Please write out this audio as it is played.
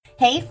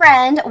Hey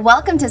friend,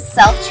 welcome to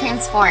Self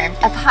Transformed,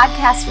 a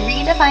podcast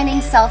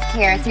redefining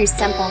self-care through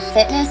simple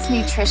fitness,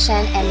 nutrition,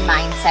 and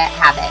mindset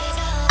habits.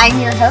 I'm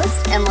your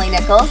host, Emily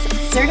Nichols,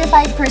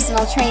 certified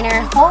personal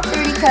trainer,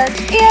 Whole30 coach,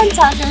 and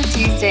Taco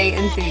Tuesday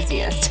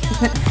enthusiast.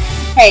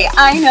 Hey,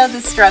 I know the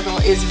struggle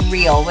is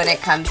real when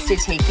it comes to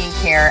taking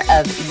care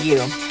of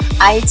you.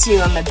 I too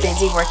am a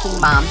busy working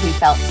mom who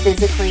felt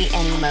physically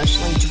and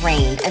emotionally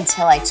drained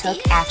until I took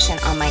action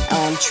on my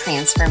own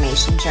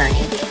transformation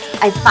journey.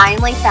 I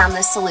finally found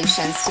the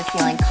solutions to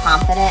feeling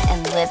confident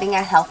and living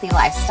a healthy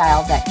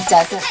lifestyle that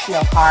doesn't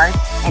feel hard,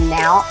 and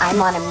now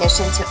I'm on a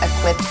mission to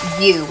equip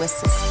you with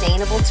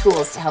sustainable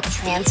tools to help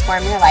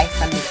transform your life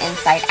from the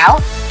inside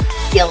out,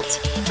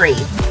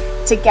 guilt-free.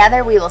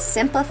 Together, we will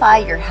simplify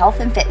your health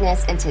and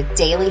fitness into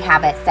daily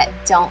habits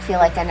that don't feel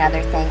like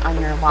another thing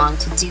on your long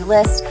to-do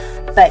list,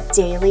 but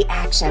daily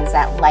actions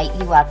that light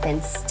you up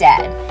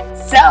instead.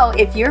 So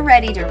if you're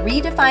ready to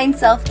redefine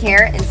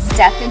self-care and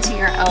step into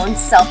your own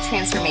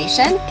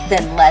self-transformation,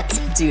 then let's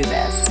do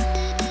this.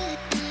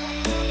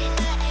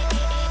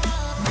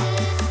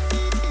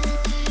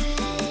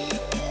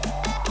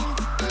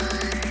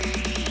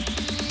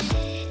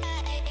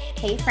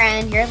 Hey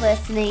friend, you're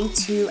listening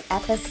to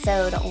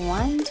episode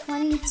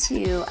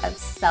 122 of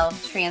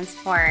Self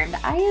Transformed.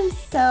 I am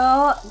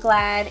so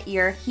glad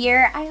you're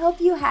here. I hope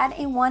you had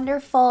a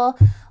wonderful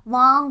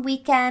long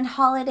weekend,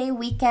 holiday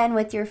weekend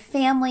with your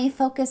family,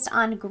 focused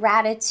on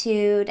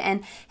gratitude.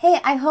 And hey,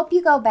 I hope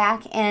you go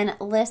back and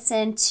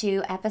listen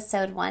to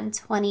episode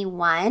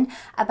 121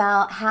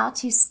 about how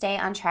to stay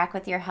on track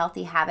with your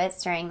healthy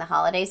habits during the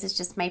holidays. It's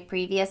just my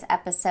previous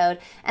episode.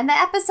 And the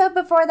episode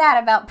before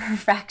that about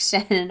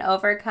perfection and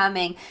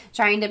overcoming,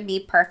 trying to be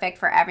perfect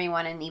for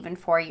everyone and even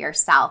for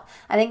yourself.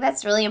 I think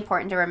that's really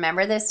important to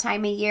remember this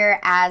time of year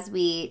as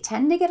we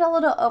tend to get a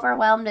little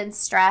overwhelmed and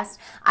stressed.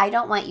 I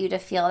don't want you to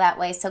feel that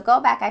way. So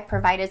go back. I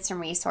provided some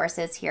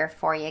resources here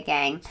for you,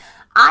 gang.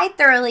 I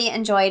thoroughly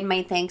enjoyed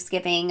my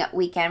Thanksgiving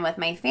weekend with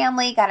my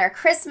family. Got our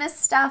Christmas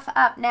stuff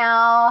up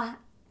now.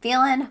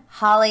 Feeling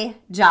holly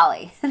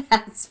jolly,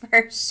 that's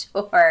for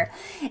sure.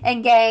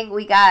 And gang,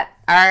 we got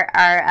our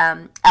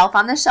Elf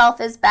on the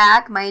Shelf is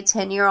back. My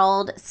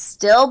 10-year-old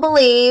still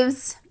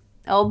believes.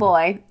 Oh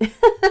boy.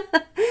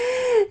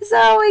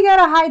 So we got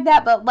to hide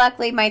that, but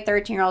luckily my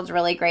 13-year-old's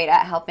really great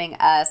at helping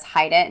us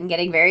hide it and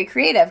getting very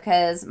creative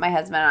because my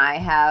husband and I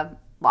have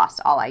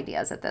lost all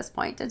ideas at this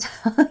point, to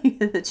tell you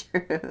the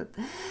truth.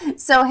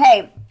 So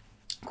hey,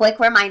 quick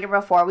reminder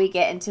before we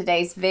get into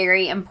today's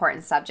very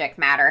important subject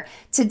matter.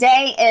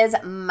 Today is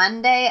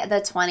Monday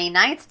the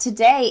 29th.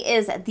 Today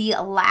is the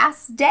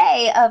last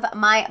day of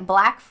my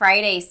Black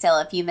Friday sale.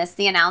 If you missed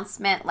the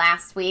announcement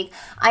last week,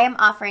 I am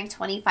offering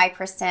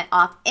 25%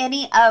 off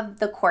any of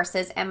the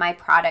courses in my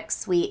product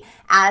suite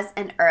as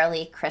an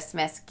early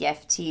Christmas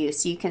gift to you.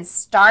 So you can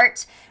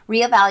start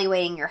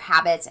reevaluating your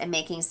habits and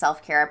making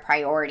self-care a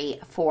priority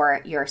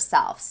for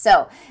yourself.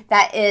 So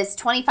that is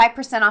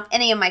 25% off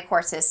any of my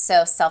courses.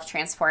 So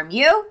Self-Transform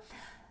You,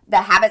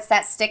 the Habits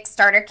That Stick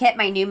Starter Kit,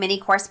 my new mini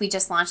course we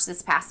just launched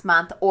this past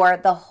month, or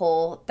the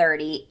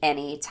Whole30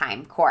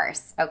 Anytime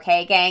course.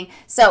 Okay, gang?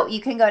 So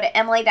you can go to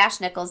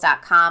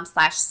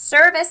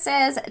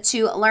emily-nichols.com/services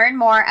to learn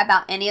more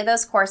about any of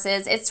those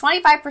courses. It's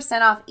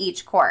 25% off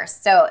each course.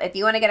 So if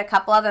you want to get a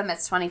couple of them,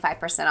 it's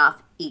 25%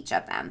 off each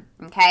of them.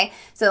 Okay.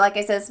 So like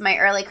I said, it's my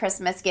early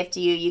Christmas gift to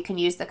you. You can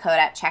use the code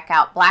at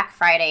checkout, Black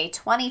Friday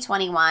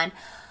 2021,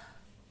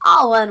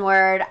 all one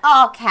word,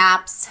 all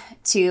caps,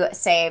 to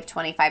save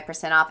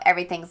 25% off.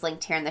 Everything's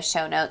linked here in the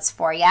show notes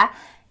for you.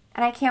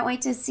 And I can't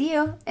wait to see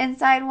you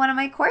inside one of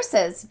my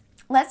courses.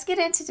 Let's get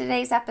into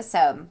today's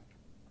episode.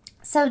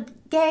 So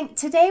gang,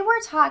 today we're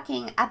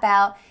talking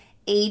about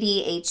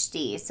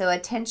ADHD, so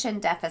attention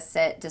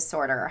deficit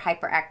disorder or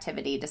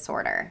hyperactivity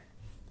disorder.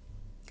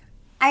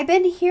 I've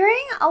been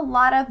hearing a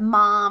lot of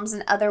moms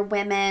and other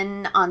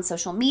women on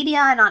social media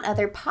and on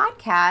other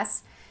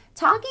podcasts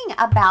talking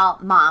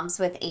about moms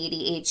with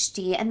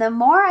ADHD. And the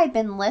more I've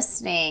been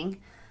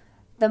listening,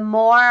 the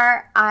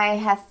more I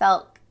have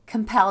felt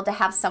compelled to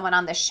have someone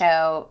on the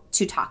show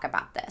to talk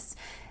about this.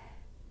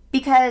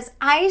 Because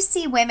I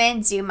see women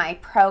do my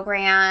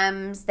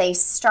programs, they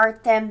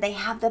start them, they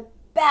have the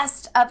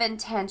best of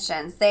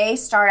intentions. They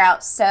start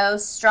out so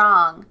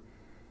strong.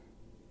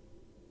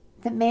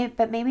 But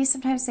maybe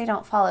sometimes they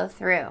don't follow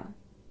through.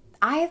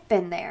 I've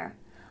been there.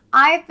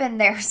 I've been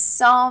there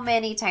so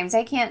many times.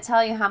 I can't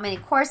tell you how many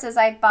courses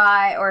I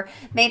bought or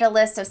made a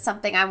list of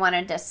something I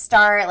wanted to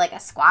start, like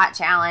a squat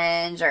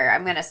challenge, or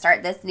I'm going to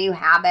start this new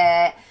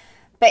habit.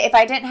 But if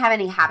I didn't have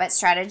any habit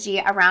strategy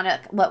around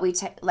it, what we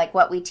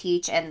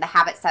teach in the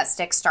Habits That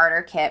Stick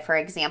Starter Kit, for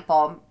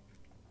example,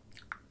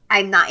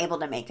 I'm not able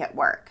to make it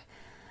work.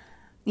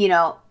 You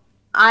know,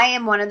 I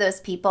am one of those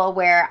people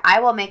where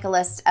I will make a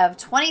list of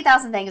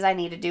 20,000 things I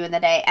need to do in the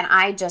day, and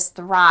I just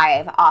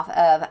thrive off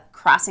of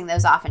crossing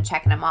those off and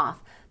checking them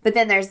off. But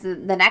then there's the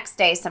next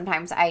day,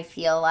 sometimes I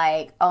feel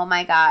like, oh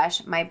my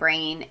gosh, my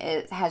brain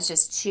has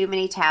just too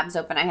many tabs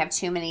open. I have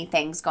too many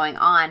things going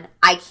on.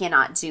 I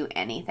cannot do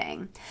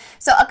anything.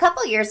 So a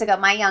couple years ago,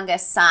 my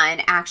youngest son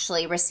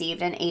actually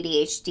received an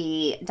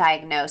ADHD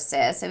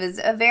diagnosis. It was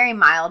a very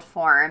mild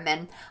form.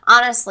 And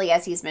honestly,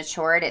 as he's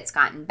matured, it's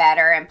gotten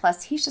better. And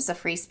plus, he's just a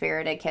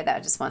free-spirited kid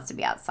that just wants to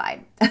be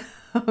outside.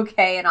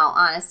 Okay, in all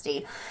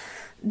honesty.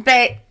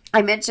 But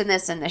I mentioned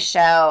this in the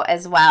show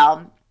as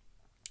well.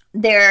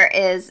 There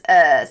is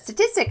a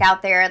statistic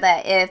out there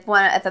that if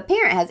a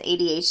parent has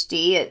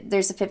ADHD,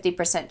 there's a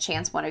 50%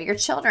 chance one of your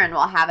children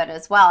will have it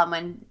as well. And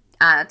when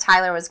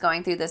Tyler was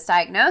going through this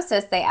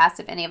diagnosis, they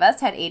asked if any of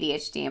us had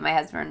ADHD, and my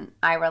husband and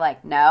I were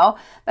like, no.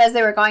 But as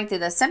they were going through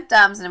the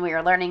symptoms and we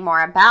were learning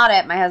more about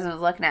it, my husband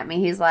was looking at me.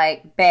 He's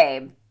like,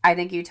 babe, I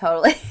think you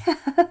totally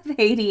have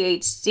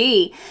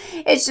ADHD.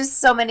 It's just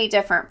so many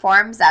different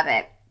forms of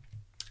it.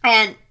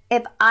 And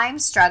if I'm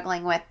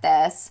struggling with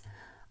this,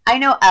 I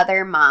know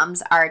other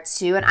moms are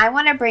too, and I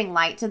want to bring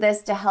light to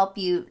this to help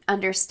you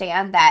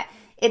understand that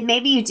if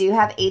maybe you do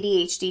have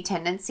ADHD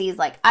tendencies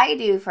like I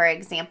do, for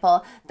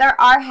example, there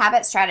are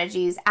habit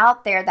strategies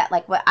out there that,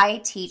 like what I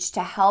teach,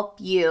 to help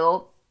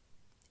you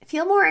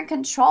feel more in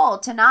control,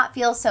 to not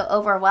feel so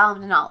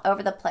overwhelmed and all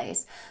over the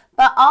place.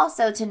 But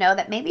also to know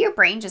that maybe your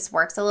brain just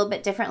works a little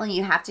bit differently.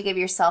 You have to give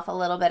yourself a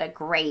little bit of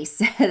grace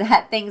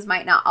that things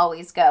might not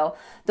always go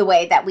the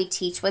way that we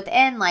teach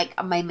within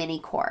like my mini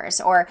course,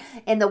 or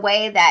in the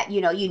way that,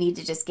 you need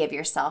to just give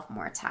yourself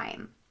more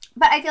time.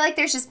 But I feel like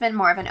there's just been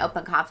more of an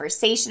open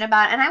conversation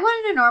about it. And I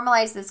wanted to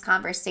normalize this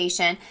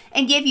conversation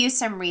and give you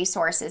some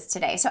resources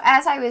today. So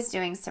as I was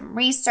doing some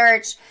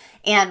research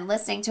and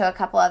listening to a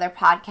couple other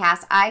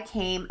podcasts, I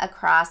came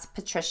across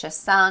Patricia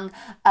Sung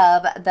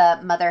of the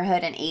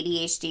Motherhood and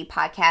ADHD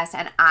podcast.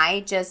 And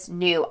I just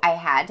knew I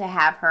had to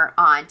have her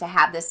on to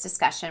have this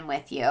discussion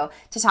with you,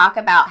 to talk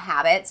about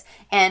habits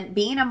and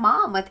being a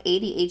mom with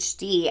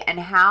ADHD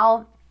and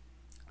how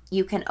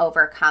you can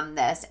overcome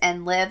this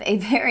and live a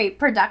very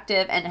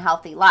productive and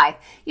healthy life.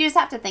 You just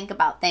have to think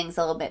about things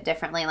a little bit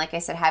differently. Like I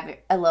said, have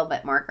a little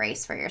bit more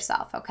grace for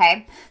yourself,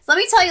 okay? So let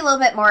me tell you a little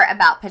bit more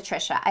about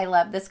Patricia. I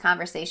love this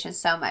conversation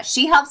so much.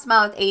 She helps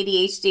mom with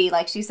ADHD,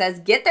 like she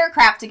says, get their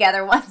crap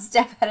together one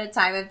step at a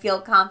time and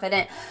feel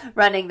confident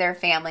running their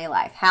family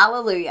life.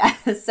 Hallelujah.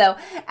 So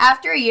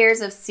after years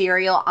of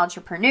serial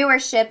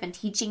entrepreneurship and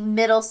teaching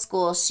middle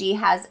school, she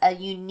has a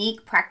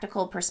unique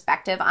practical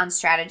perspective on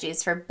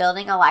strategies for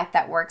building a life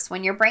that works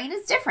when your brain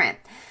is different.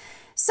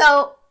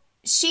 So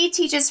she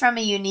teaches from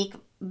a unique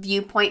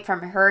viewpoint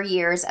from her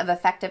years of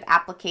effective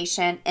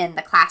application in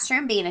the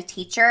classroom, being a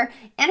teacher,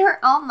 in her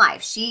own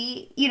life.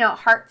 She,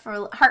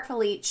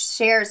 heartfully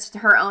shares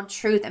her own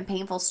truth and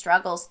painful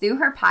struggles through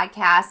her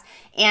podcast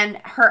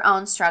and her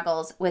own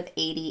struggles with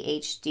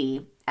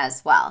ADHD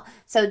as well.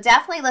 So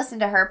definitely listen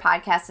to her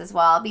podcast as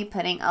well. I'll be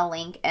putting a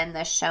link in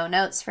the show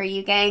notes for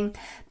you, gang.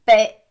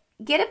 But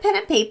get a pen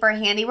and paper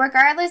handy,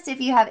 regardless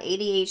if you have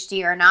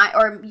ADHD or not,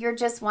 or you're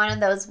just one of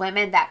those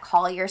women that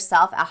call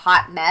yourself a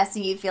hot mess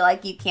and you feel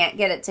like you can't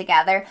get it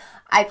together.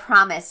 I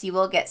promise you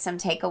will get some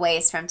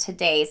takeaways from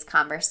today's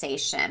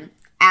conversation.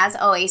 As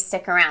always,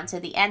 stick around to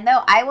the end,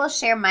 though. I will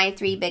share my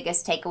 3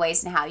 biggest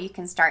takeaways and how you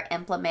can start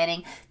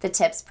implementing the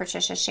tips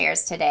Patricia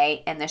shares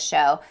today in the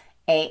show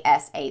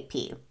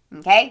ASAP.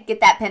 Okay,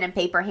 get that pen and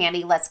paper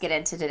handy. Let's get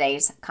into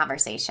today's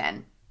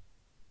conversation.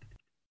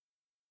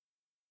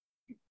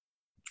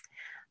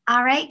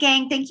 All right,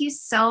 gang, thank you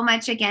so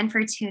much again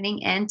for tuning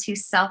in to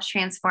Self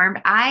Transformed.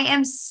 I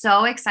am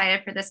so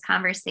excited for this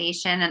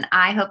conversation, and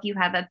I hope you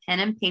have a pen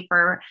and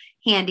paper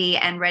handy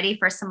and ready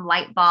for some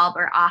light bulb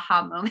or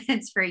aha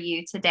moments for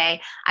you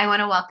today. I want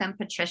to welcome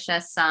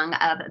Patricia Sung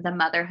of the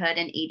Motherhood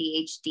and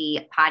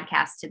ADHD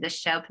podcast to the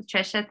show.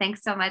 Patricia,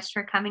 thanks so much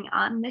for coming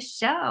on the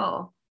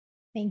show.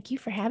 Thank you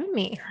for having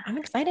me. I'm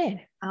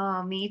excited.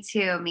 Oh, me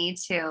too. Me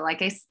too.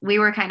 Like we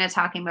were kind of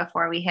talking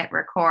before we hit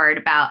record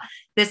about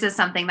this is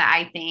something that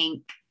I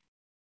think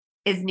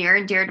is near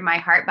and dear to my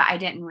heart, but I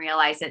didn't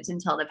realize it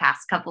until the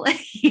past couple of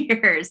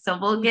years. So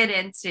we'll get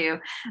into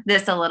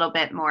this a little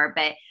bit more.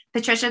 But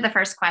Patricia, the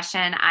first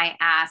question I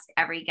ask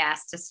every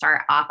guest to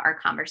start off our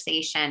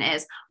conversation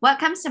is, what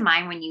comes to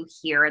mind when you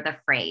hear the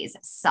phrase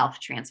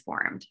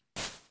self-transformed?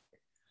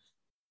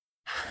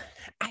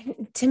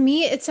 To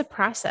me, it's a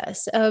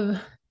process of,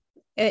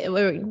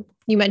 you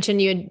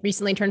mentioned you had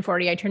recently turned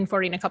 40. I turned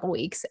 40 in a couple of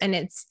weeks. And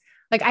it's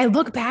like, I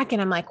look back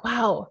and I'm like,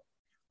 wow,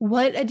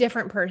 what a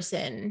different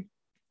person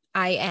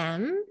I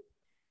am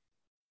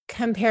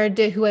compared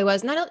to who I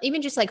was, not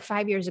even just like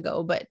 5 years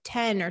ago, but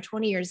 10 or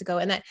 20 years ago.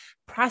 And that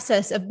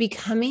process of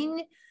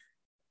becoming,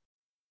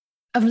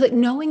 of like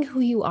knowing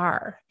who you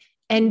are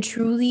and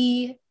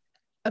truly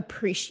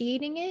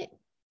appreciating it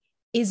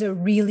is a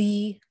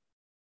really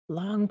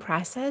long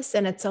process.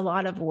 And it's a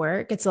lot of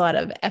work. It's a lot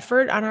of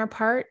effort on our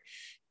part.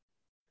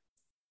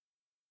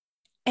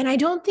 And I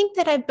don't think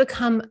that I've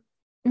become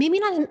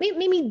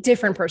maybe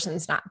different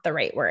person's not the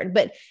right word,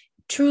 but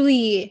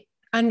truly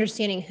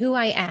understanding who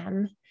I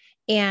am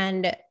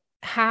and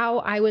how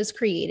I was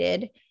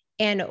created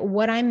and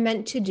what I'm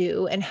meant to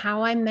do and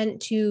how I'm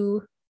meant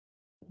to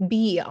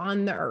be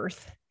on the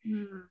earth.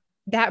 Mm.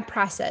 That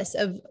process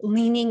of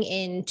leaning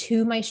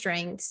into my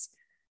strengths,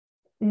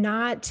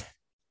 not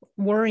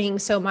worrying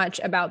so much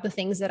about the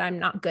things that I'm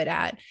not good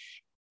at,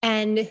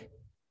 and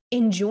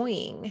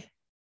enjoying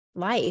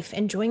life,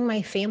 enjoying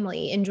my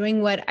family,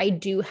 enjoying what I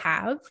do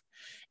have,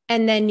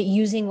 and then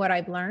using what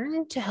I've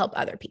learned to help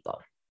other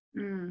people.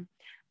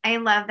 I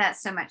love that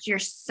so much. You're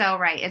so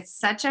right. It's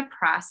such a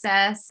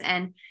process,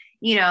 and,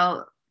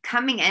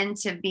 coming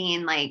into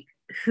being like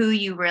who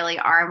you really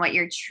are and what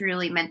you're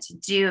truly meant to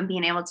do and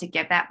being able to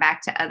give that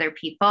back to other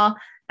people,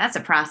 that's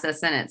a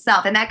process in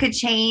itself. And that could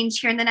change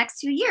here in the next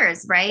few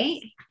years,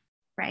 right?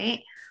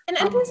 Right. And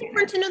I think it's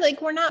important to know,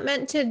 like, we're not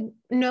meant to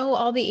know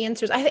all the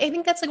answers. I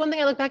think that's like one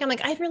thing I look back, I'm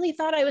like, I really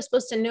thought I was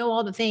supposed to know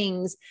all the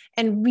things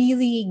and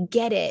really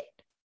get it.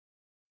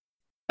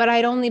 But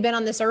I'd only been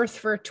on this earth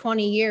for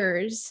 20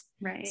 years.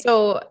 Right.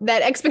 So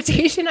that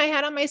expectation I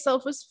had on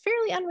myself was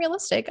fairly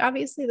unrealistic.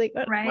 Obviously, like,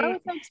 right. Why was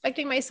I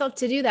expecting myself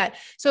to do that?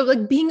 So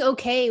like being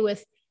okay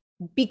with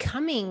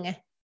becoming,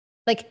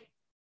 like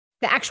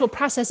the actual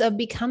process of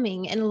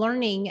becoming and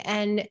learning,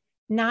 and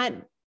not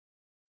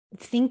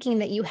thinking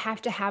that you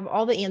have to have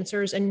all the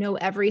answers and know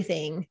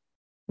everything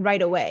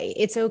right away.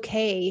 It's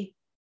okay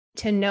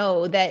to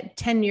know that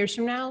 10 years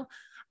from now,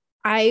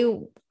 I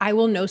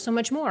will know so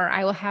much more.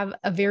 I will have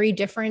a very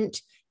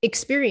different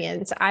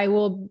experience. I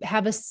will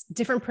have a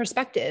different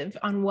perspective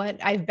on what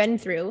I've been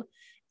through.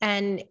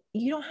 And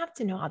you don't have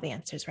to know all the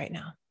answers right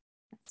now.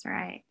 That's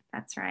right.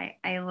 That's right.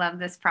 I love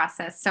this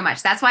process so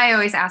much. That's why I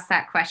always ask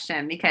that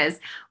question, because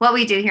what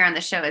we do here on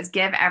the show is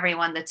give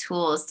everyone the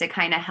tools to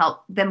kind of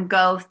help them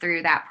go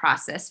through that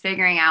process,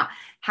 figuring out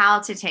how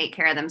to take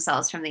care of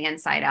themselves from the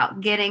inside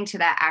out, getting to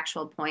that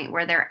actual point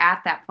where they're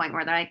at that point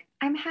where they're like,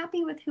 I'm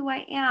happy with who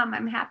I am.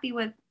 I'm happy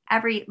with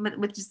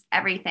just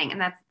everything.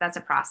 And that's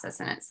a process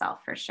in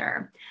itself for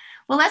sure.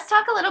 Well, let's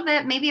talk a little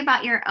bit maybe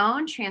about your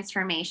own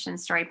transformation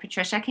story,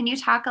 Patricia. Can you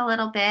talk a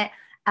little bit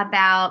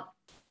about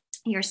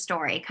your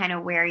story, kind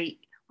of where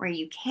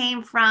you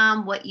came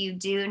from, what you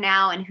do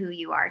now, and who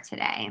you are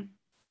today?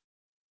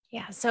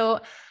 Yeah.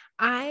 So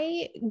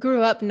I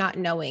grew up not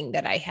knowing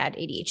that I had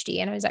ADHD,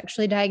 and I was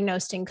actually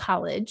diagnosed in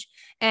college,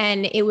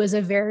 and it was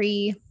a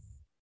very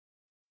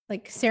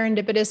like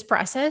serendipitous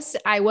process.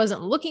 I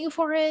wasn't looking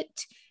for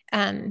it.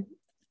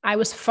 I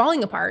was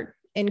falling apart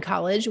in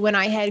college when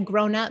I had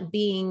grown up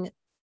being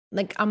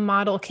like a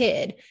model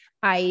kid.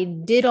 I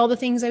did all the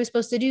things I was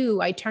supposed to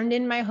do. I turned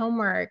in my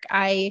homework.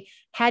 I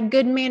had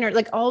good manners,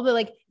 like all the,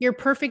 like, you're a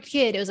perfect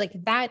kid. It was like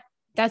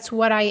that's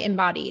what I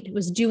embodied,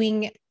 was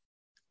doing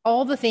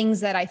all the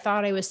things that I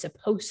thought I was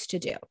supposed to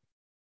do.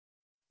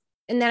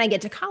 And then I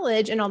get to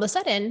college, and all of a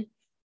sudden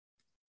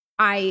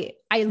I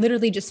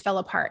literally just fell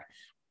apart.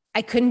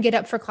 I couldn't get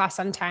up for class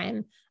on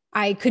time.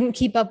 I couldn't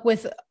keep up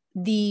with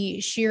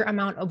the sheer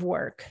amount of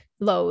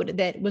workload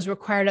that was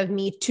required of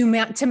me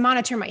to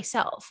monitor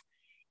myself.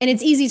 And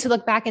it's easy to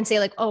look back and say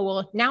like, oh,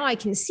 well, now I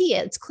can see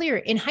it. It's clear.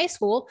 In high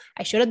school,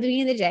 I showed up at the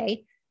beginning of the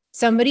day.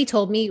 Somebody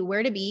told me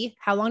where to be,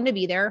 how long to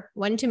be there,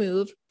 when to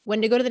move,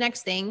 when to go to the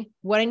next thing,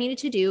 what I needed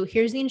to do.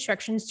 Here's the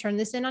instructions, turn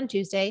this in on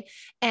Tuesday.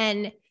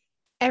 And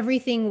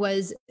everything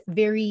was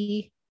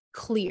very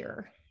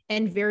clear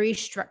and very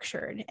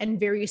structured and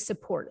very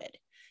supported.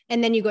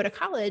 And then you go to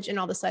college, and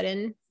all of a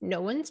sudden,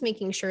 no one's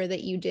making sure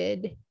that you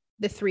did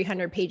the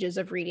 300 pages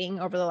of reading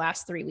over the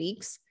last 3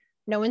 weeks.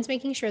 No one's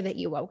making sure that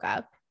you woke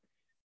up.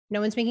 No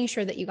one's making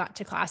sure that you got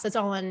to class. That's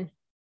all on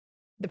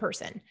the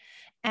person.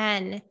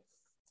 And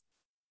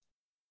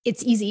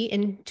it's easy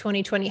in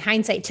 2020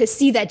 hindsight to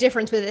see that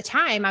difference. But at the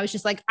time, I was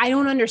just like, I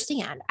don't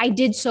understand. I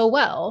did so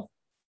well.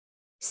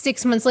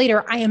 6 months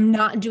later, I am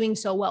not doing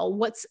so well.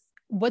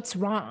 What's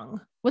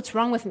wrong? What's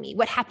wrong with me?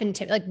 What happened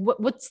to me? Like,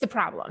 what's the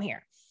problem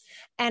here?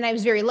 And I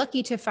was very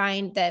lucky to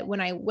find that when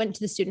I went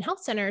to the student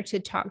health center to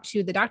talk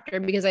to the doctor,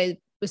 because I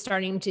was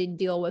starting to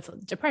deal with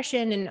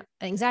depression and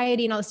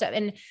anxiety and all this stuff.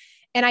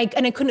 And I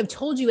couldn't have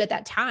told you at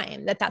that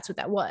time that that's what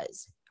that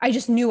was. I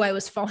just knew I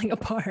was falling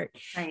apart.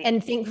 Right.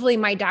 And thankfully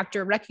my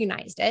doctor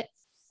recognized it.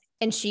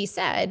 And she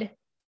said,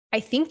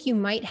 I think you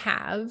might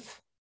have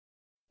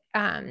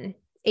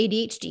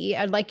ADHD.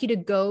 I'd like you to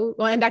go.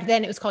 Well, and back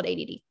then it was called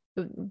ADD.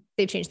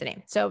 They've changed the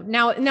name. So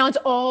now it's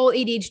all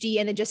ADHD,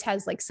 and it just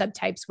has like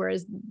subtypes,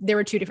 whereas there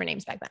were 2 different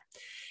names back then.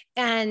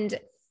 And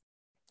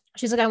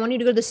she's like, I want you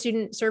to go to the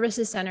student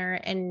services center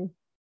and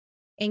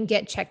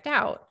get checked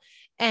out.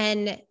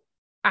 And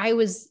I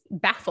was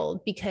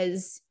baffled,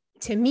 because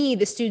to me,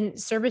 the student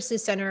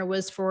services center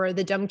was for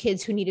the dumb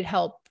kids who needed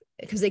help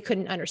because they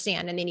couldn't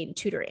understand and they needed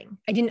tutoring.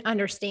 I didn't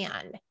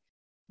understand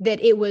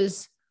that it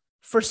was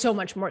for so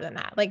much more than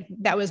that. Like,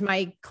 that was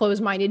my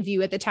closed-minded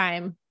view at the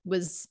time,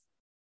 was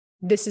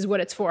this is what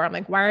it's for. I'm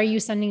like, why are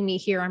you sending me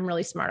here? I'm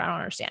really smart. I don't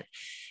understand.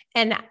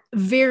 And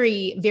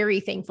very,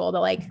 very thankful that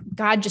like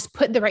God just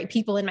put the right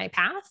people in my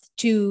path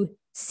to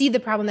see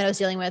the problem that I was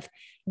dealing with,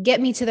 get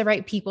me to the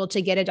right people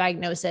to get a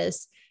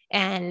diagnosis.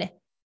 And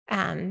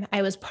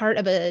I was part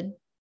of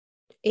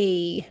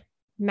a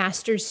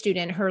master's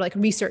student, her like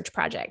research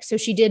project. So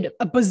she did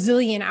a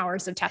bazillion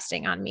hours of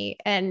testing on me.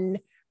 And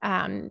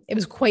it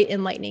was quite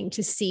enlightening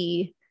to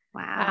see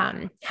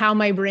how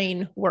my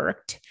brain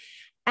worked.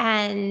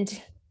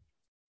 And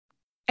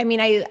I mean,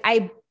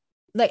 I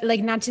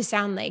like not to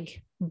sound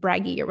like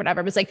braggy or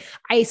whatever, but it's like,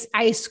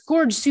 I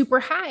scored super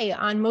high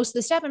on most of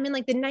the stuff. I'm in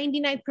like the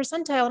 99th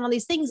percentile and all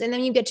these things. And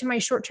then you get to my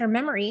short-term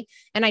memory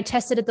and I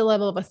tested at the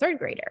level of a third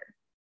grader.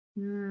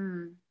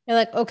 You're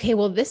like, okay,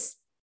 well, this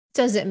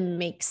doesn't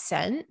make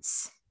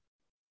sense.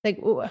 Like,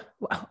 it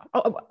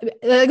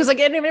was like,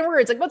 in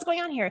words, like what's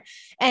going on here?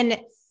 And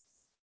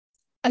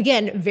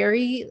again,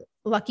 very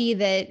lucky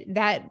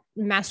that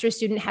master's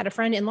student had a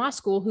friend in law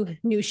school who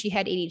knew she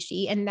had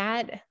ADHD. And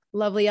that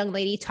lovely young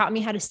lady taught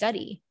me how to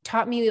study,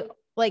 taught me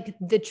like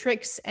the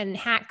tricks and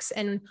hacks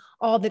and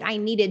all that I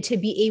needed to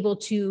be able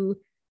to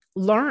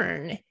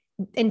learn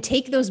and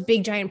take those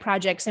big giant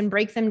projects and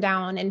break them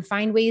down and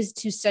find ways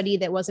to study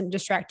that wasn't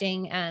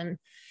distracting. And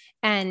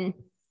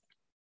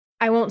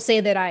I won't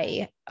say that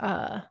I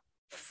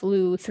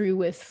flew through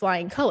with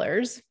flying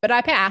colors, but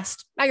I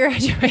passed. I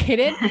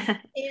graduated.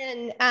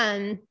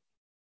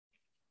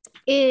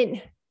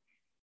 And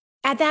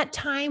at that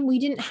time, we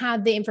didn't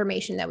have the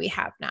information that we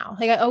have now.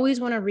 Like I always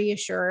want to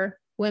reassure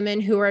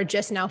women who are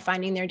just now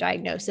finding their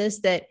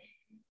diagnosis that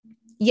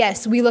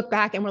yes, we look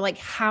back and we're like,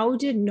 how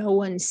did no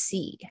one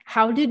see?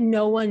 How did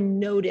no one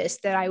notice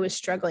that I was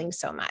struggling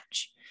so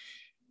much?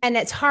 And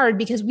it's hard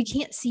because we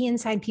can't see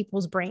inside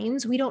people's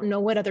brains. We don't know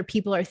what other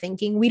people are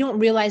thinking. We don't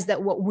realize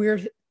that what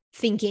we're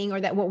thinking or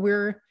that what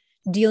we're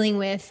dealing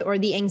with or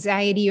the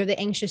anxiety or the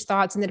anxious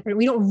thoughts and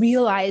we don't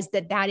realize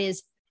that that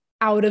is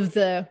out of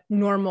the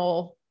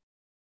normal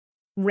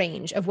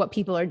range of what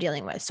people are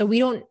dealing with. So we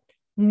don't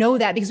know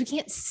that because we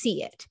can't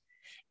see it.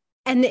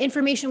 And the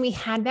information we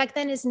had back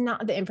then is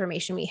not the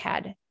information we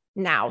had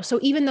now. So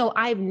even though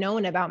I've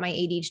known about my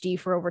ADHD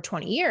for over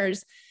 20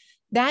 years,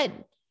 that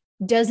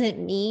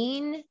doesn't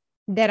mean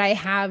that I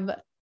have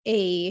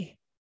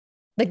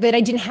that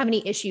I didn't have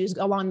any issues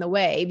along the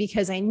way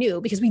because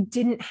we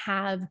didn't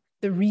have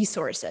the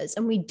resources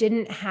and we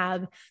didn't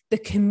have the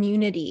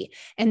community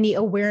and the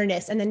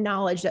awareness and the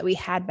knowledge that we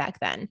had back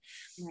then.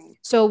 Right.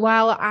 So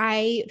while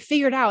I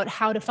figured out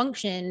how to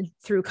function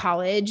through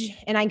college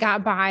and I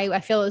got by, I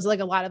feel it was like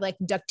a lot of like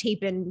duct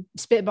tape and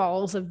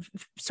spitballs of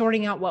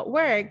sorting out what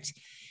worked.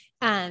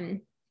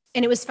 And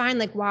it was fine.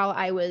 Like while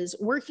I was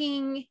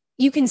working,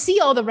 you can see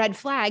all the red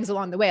flags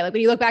along the way. Like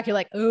when you look back, you're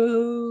like,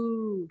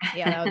 oh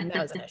yeah, that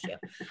was an issue.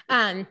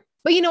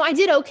 But I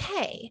did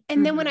okay.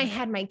 And then when I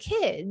had my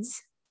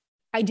kids,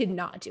 I did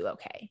not do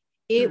okay.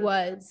 It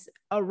was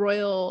a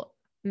royal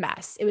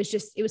mess. It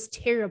was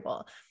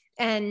terrible.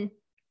 And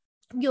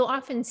you'll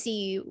often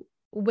see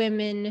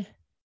women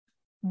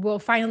will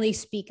finally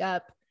speak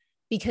up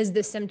because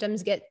the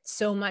symptoms get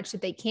so much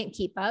that they can't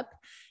keep up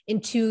in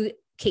two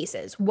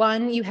cases.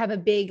 One, you have a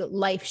big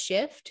life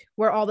shift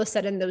where all of a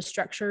sudden those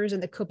structures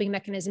and the coping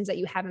mechanisms that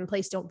you have in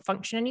place don't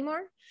function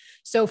anymore.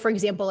 So for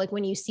example, like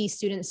when you see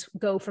students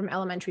go from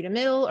elementary to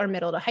middle or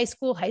middle to high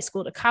school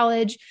to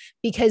college,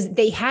 because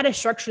they had a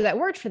structure that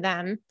worked for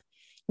them.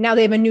 Now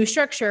they have a new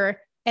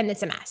structure and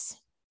it's a mess.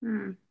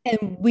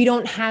 And we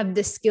don't have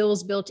the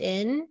skills built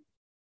in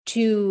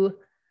to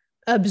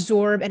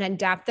absorb and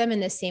adapt them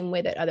in the same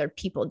way that other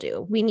people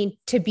do. We need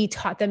to be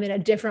taught them in a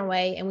different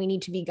way and we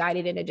need to be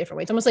guided in a different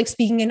way. It's almost like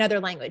speaking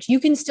another language. You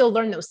can still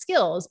learn those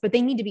skills, but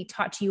they need to be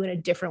taught to you in a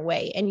different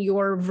way. And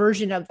your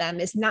version of them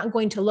is not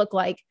going to look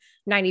like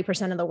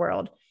 90% of the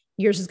world.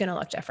 Yours is going to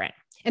look different.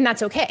 And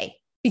that's okay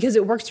because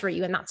it works for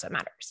you and that's what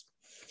matters.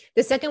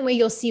 The second way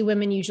you'll see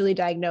women usually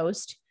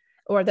diagnosed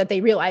or that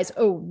they realize,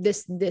 oh,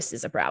 this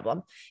is a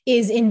problem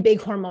is in big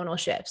hormonal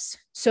shifts.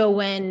 So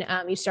when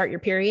you start your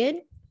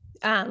period,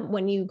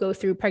 when you go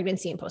through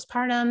pregnancy and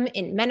postpartum,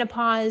 in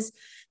menopause,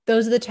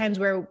 those are the times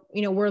where,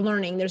 we're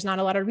learning. There's not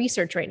a lot of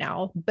research right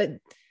now, but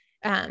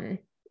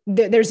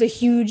there's a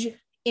huge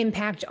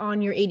impact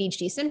on your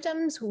ADHD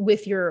symptoms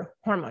with your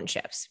hormone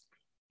shifts.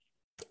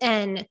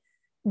 And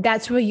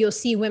that's where you'll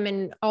see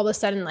women all of a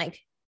sudden like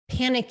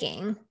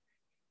panicking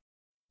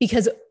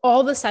because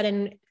all of a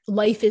sudden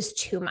life is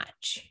too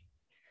much.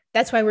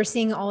 That's why we're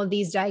seeing all of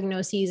these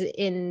diagnoses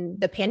in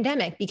the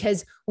pandemic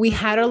because we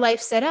had our life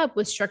set up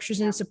with structures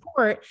and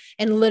support.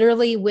 And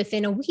literally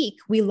within a week,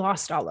 we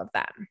lost all of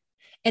them.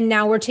 And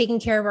now we're taking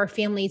care of our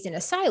families in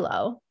a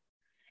silo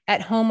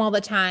at home all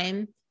the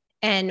time.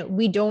 And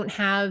we don't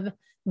have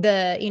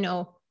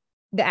the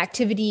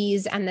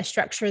activities and the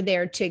structure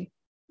there to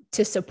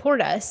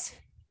support us.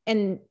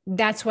 And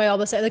that's why all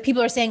of a sudden, like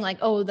people are saying like,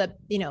 oh,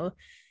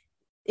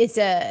 it's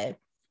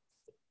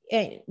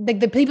like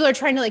the people are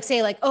trying to like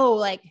say like, oh,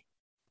 like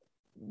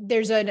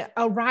there's a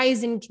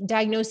rise in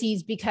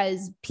diagnoses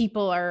because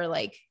people are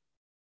like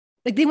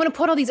they want to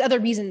put all these other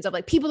reasons of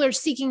like people are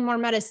seeking more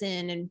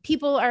medicine and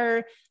people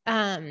are,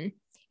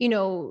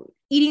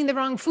 eating the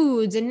wrong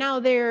foods. And now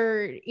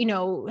they're,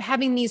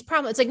 having these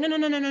problems. It's like,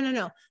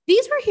 no.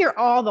 These were here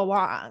all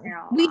along.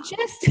 We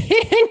just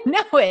didn't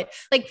know it.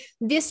 Like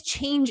this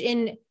change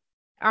in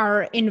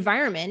our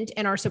environment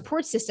and our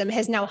support system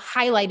has now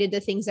highlighted the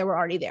things that were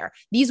already there.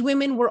 These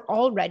women were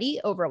already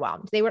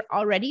overwhelmed. They were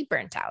already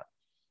burnt out,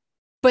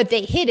 but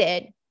they hid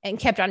it and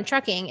kept on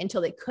trucking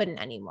until they couldn't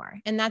anymore.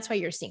 And that's why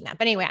you're seeing that.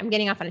 But anyway, I'm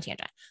getting off on a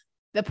tangent.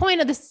 The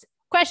point of this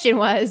question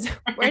was,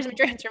 where's my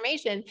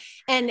transformation?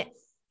 And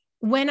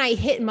when I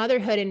hit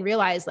motherhood and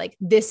realized like,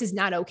 this is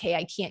not okay.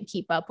 I can't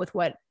keep up with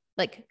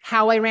like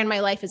how I ran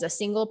my life as a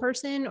single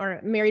person or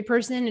married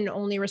person and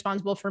only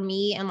responsible for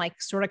me and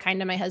like sort of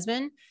kind of my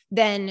husband,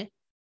 then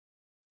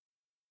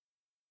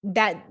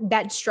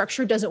that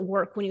structure doesn't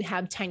work when you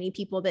have tiny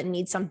people that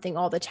need something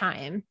all the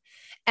time.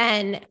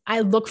 And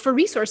I looked for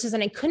resources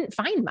and I couldn't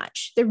find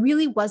much. There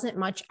really wasn't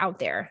much out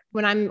there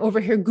when I'm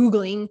over here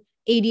Googling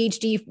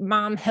ADHD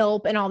mom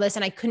help and all this,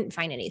 and I couldn't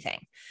find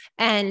anything.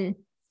 And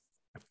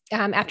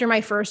after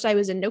my first, I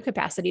was in no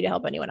capacity to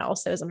help anyone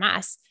else. It was a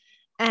mess.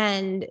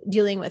 And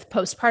dealing with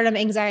postpartum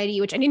anxiety,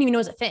 which I didn't even know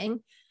was a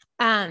thing.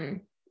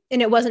 And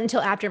it wasn't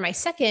until after my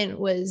second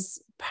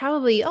was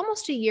probably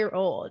almost a year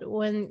old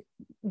when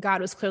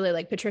God was clearly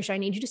like, Patricia, I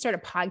need you to start a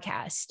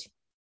podcast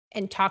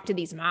and talk to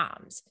these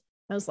moms.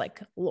 I was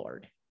like,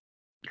 Lord,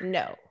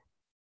 no.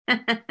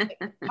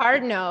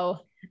 Hard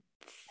no.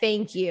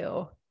 Thank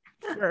you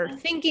for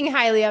thinking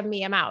highly of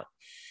me. I'm out.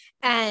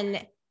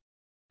 And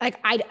like,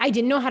 I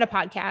didn't know how to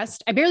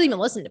podcast. I barely even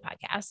listened to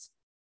podcasts.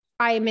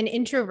 I'm an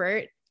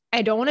introvert.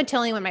 I don't want to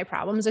tell anyone my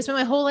problems. I spent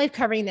my whole life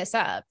covering this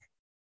up.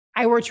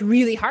 I worked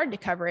really hard to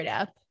cover it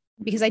up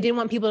because I didn't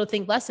want people to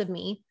think less of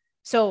me.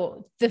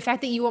 So the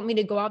fact that you want me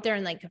to go out there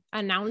and like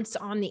announce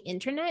on the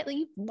internet, like,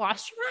 you've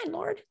lost your mind,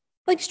 Lord,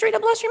 like straight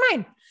up lost your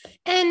mind.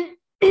 And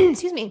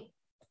excuse me.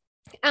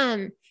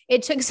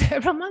 It took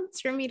several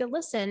months for me to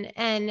listen.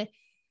 And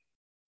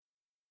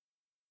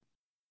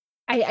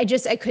I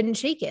couldn't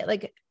shake it.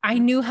 Like, I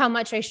knew how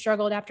much I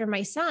struggled after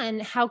my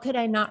son. How could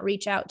I not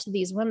reach out to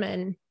these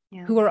women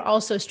who are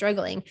also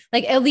struggling?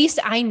 Like, at least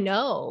I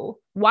know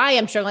why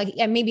I'm struggling. Like,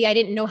 and maybe I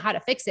didn't know how to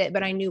fix it,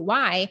 but I knew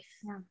why.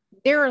 Yeah.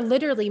 There are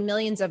literally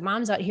millions of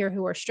moms out here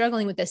who are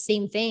struggling with the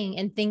same thing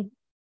and think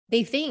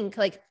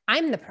like,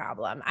 I'm the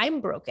problem.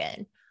 I'm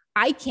broken.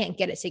 I can't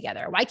get it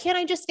together. Why can't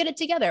I just get it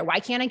together? Why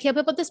can't I keep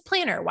up with this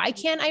planner? Why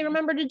can't I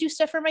remember to do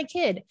stuff for my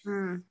kid?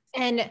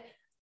 And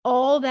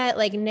all that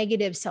like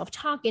negative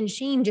self-talk and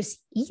shame just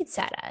eats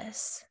at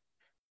us.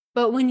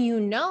 But when you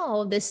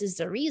know this is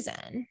the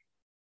reason,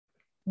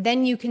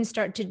 then you can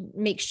start to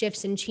make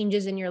shifts and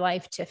changes in your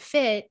life to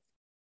fit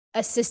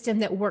a system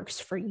that works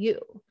for you.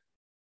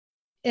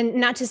 And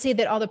not to say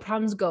that all the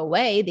problems go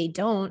away, they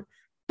don't,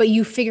 but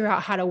you figure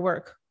out how to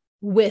work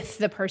with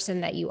the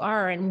person that you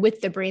are and with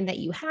the brain that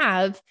you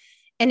have,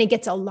 and it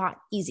gets a lot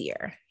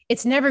easier.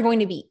 It's never going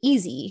to be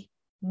easy.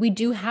 We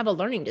do have a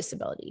learning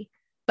disability,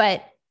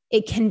 but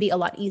it can be a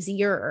lot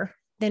easier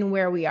than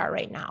where we are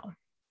right now.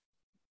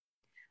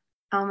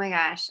 Oh my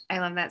gosh. I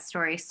love that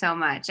story so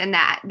much. And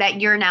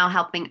that you're now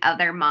helping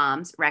other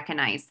moms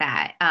recognize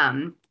that.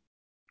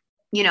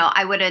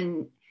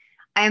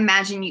 I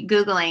imagine you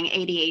Googling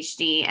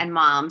ADHD and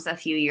moms a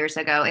few years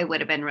ago, it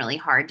would have been really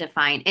hard to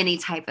find any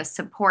type of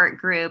support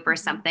group or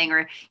something,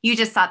 or you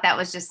just thought that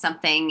was just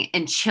something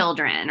in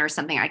children or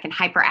something like in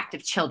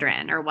hyperactive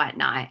children or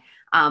whatnot.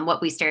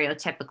 What we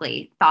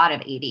stereotypically thought of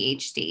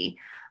ADHD.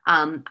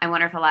 I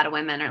wonder if a lot of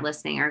women are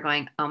listening are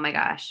going, oh my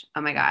gosh,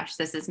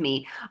 this is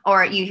me.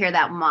 Or you hear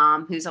that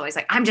mom who's always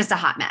like, I'm just a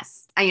hot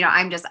mess.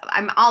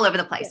 I'm all over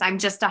the place. Yeah. I'm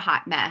just a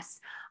hot mess.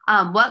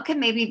 What could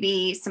maybe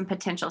be some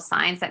potential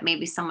signs that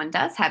maybe someone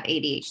does have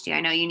ADHD?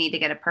 I know you need to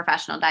get a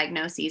professional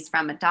diagnosis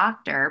from a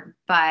doctor,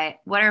 but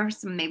what are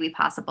some maybe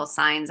possible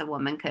signs a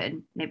woman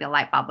could, maybe a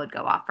light bulb would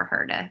go off for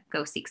her to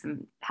go seek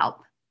some help?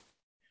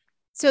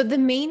 So the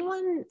main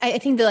one, I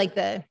think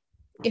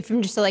if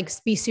I'm just to like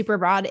be super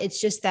broad,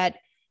 it's just that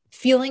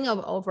feeling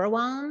of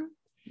overwhelm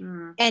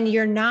and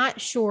you're not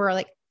sure,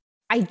 like,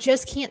 I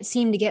just can't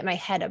seem to get my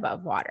head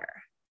above water.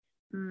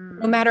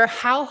 No matter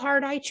how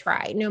hard I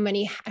try,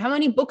 how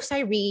many books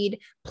I read,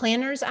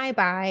 planners I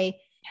buy,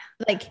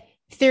 like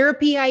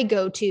therapy I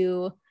go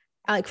to,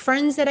 like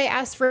friends that I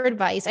ask for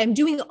advice, I'm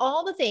doing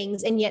all the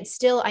things. And yet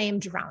still I am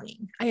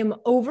drowning. I am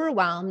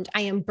overwhelmed.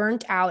 I am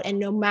burnt out. And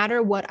no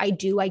matter what I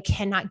do, I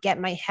cannot get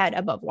my head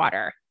above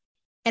water.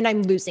 And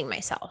I'm losing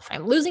myself.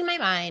 I'm losing my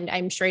mind.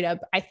 I'm straight up,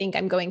 I think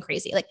I'm going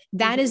crazy. Like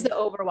that is the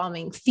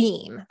overwhelming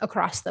theme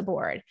across the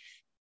board,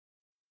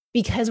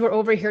 because we're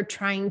over here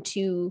trying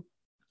to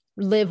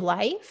live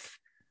life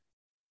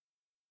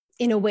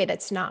in a way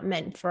that's not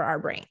meant for our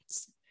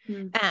brains.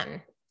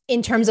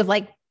 In terms of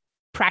like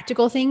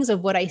practical things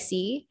of what I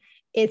see,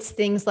 it's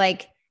things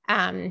like,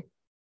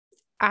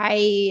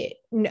 I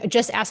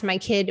just asked my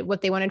kid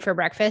what they wanted for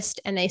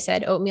breakfast and they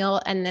said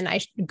oatmeal. And then I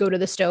go to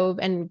the stove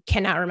and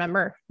cannot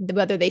remember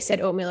whether they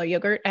said oatmeal or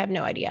yogurt. I have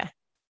no idea.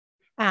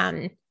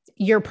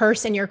 Your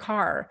purse and your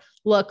car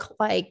look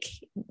like,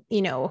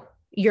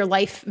 your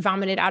life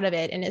vomited out of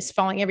it and is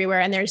falling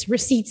everywhere. And there's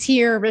receipts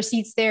here,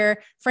 receipts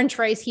there, French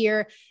fries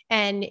here.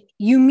 And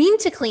you mean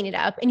to clean it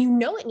up and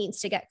it needs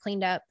to get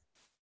cleaned up,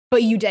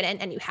 but you didn't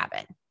and you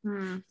haven't.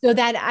 So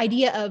that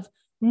idea of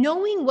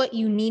knowing what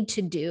you need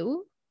to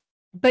do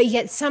but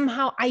yet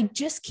somehow I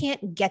just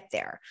can't get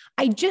there.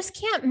 I just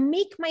can't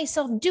make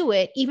myself do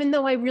it, even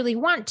though I really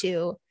want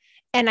to.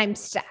 And I'm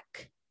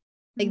stuck.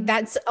 Like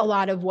that's a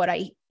lot of what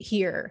I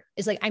hear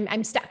is like,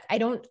 I'm stuck. I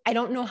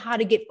don't know how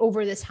to get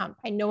over this hump.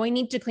 I know I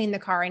need to clean the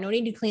car. I know I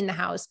need to clean the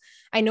house.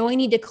 I know I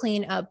need to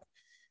clean up.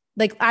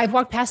 Like I've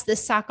walked past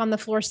this sock on the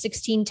floor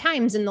 16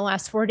 times in the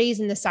last 4 days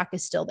and the sock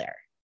is still there.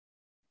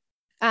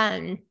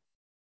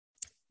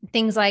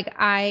 Things like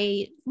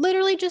I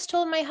literally just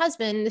told my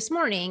husband this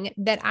morning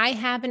that I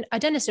have a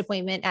dentist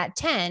appointment at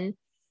 10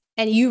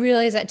 and you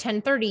realize at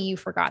 10:30 you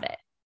forgot it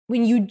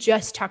when you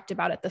just talked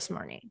about it this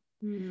morning.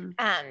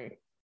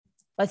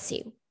 Let's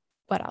see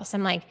what else.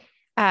 I'm like,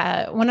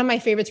 one of my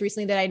favorites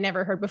recently that I'd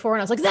never heard before.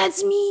 And I was like,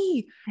 that's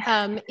me,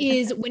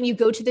 is when you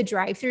go to the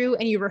drive-through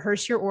and you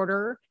rehearse your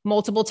order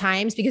multiple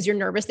times because you're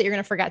nervous that you're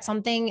going to forget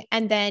something.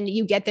 And then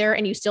you get there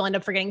and you still end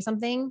up forgetting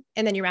something.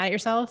 And then you're mad at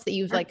yourself that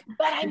you've like,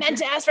 but I meant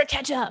to ask for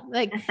ketchup,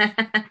 like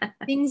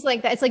things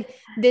like that. It's like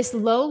this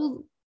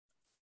low,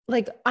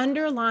 like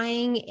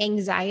underlying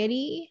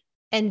anxiety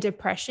and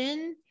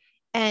depression.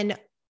 And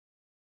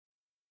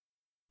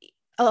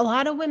a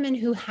lot of women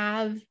who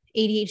have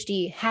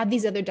ADHD have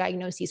these other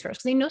diagnoses first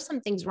because they know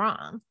something's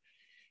wrong.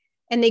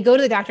 And they go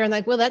to the doctor and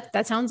like, well,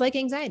 that sounds like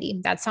anxiety.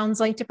 That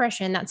sounds like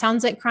depression. That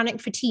sounds like chronic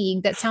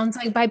fatigue. That sounds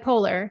like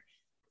bipolar.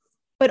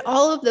 But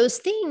all of those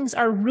things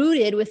are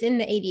rooted within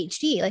the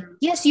ADHD. Like,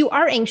 yes, you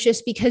are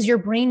anxious because your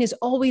brain is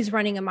always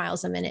running a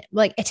miles a minute,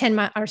 like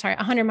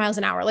 100 miles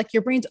an hour. Like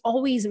your brain's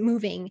always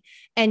moving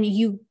and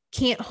you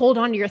can't hold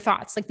on to your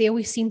thoughts. Like they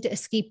always seem to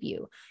escape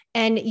you.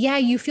 And yeah,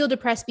 you feel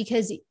depressed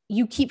because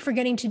you keep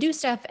forgetting to do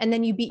stuff and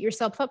then you beat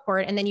yourself up for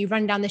it. And then you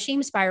run down the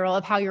shame spiral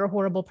of how you're a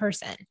horrible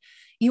person.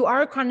 You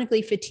are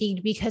chronically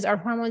fatigued because our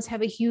hormones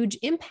have a huge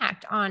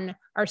impact on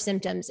our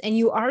symptoms. And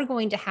you are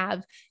going to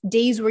have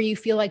days where you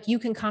feel like you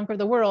can conquer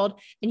the world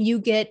and you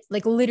get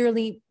like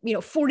literally,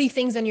 40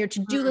 things on your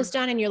to-do list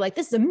done. And you're like,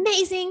 this is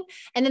amazing.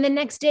 And then the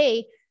next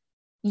day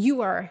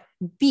you are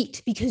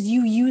beat because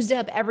you used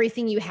up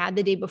everything you had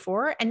the day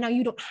before. And now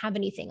you don't have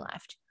anything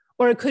left.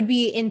 Or it could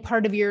be in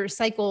part of your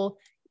cycle,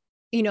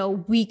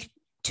 week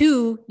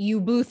 2, you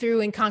blew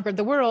through and conquered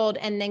the world.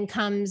 And then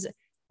comes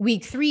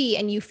week 3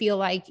 and you feel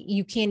like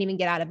you can't even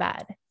get out of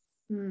bed.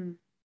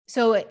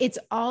 So it's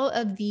all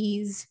of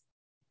these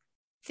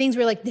things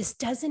where like, this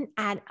doesn't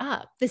add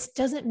up. This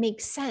doesn't make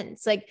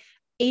sense. Like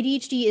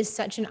ADHD is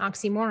such an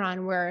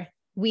oxymoron where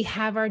we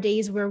have our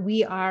days where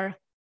we are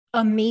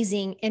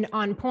amazing and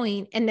on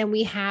point. And then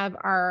we have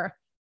I'm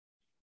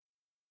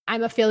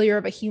a failure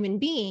of a human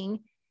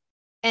being.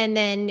 And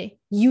then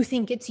you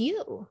think it's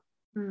you.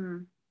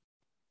 And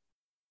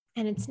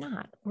it's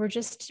not.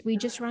 We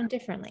just run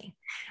differently.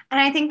 And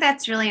I think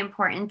that's really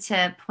important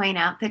to point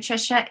out,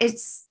 Patricia.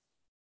 It's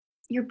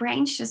your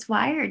brain's just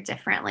wired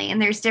differently.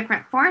 And there's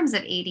different forms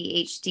of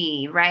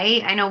ADHD,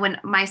 right? I know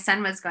when my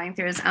son was going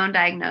through his own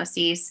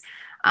diagnoses,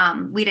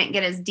 we didn't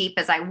get as deep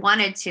as I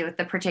wanted to with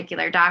the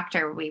particular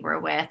doctor we were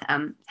with.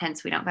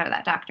 Hence we don't go to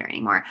that doctor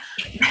anymore.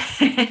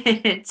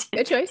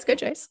 Good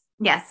choice.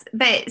 Yes.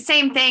 But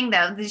same thing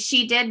though,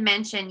 she did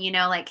mention,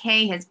 like,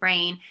 hey, his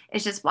brain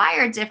is just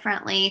wired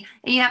differently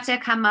and you have to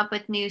come up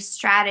with new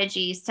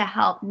strategies to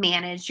help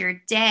manage your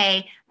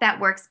day that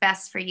works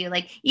best for you.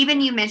 Like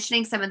even you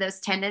mentioning some of those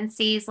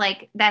tendencies,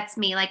 like that's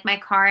me, like my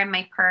car and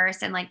my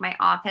purse and like my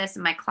office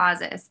and my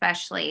closet,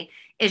 especially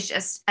is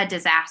just a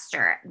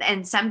disaster.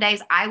 And some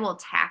days I will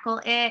tackle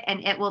it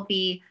and it will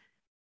be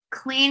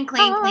clean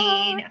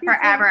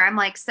forever. I'm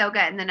like, so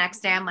good. And the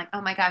next day I'm like,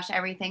 oh my gosh,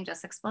 everything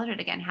just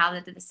exploded again. How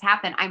did this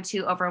happen? I'm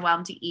too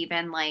overwhelmed to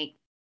even like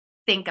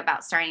think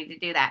about starting to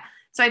do that.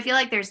 So I feel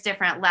like there's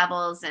different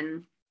levels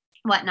and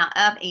whatnot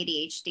of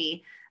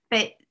ADHD,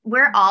 but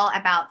we're all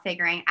about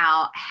figuring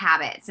out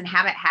habits and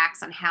habit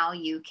hacks on how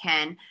you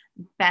can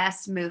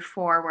best move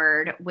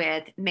forward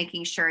with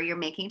making sure you're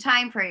making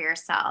time for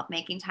yourself,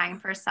 making time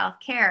for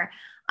self-care.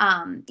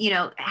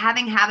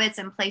 Having habits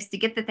in place to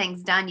get the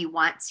things done you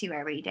want to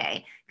every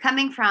day.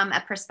 Coming from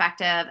a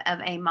perspective of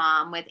a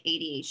mom with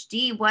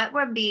ADHD, what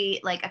would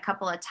be like a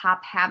couple of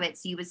top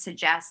habits you would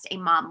suggest a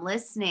mom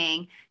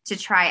listening to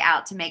try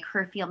out to make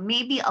her feel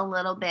maybe a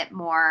little bit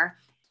more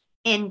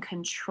in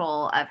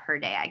control of her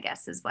day, I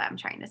guess is what I'm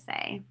trying to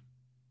say.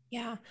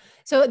 Yeah.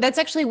 So that's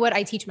actually what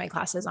I teach my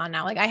classes on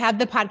now. Like I have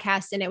the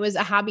podcast and it was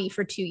a hobby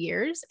for 2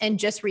 years. And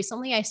just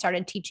recently I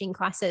started teaching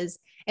classes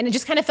and it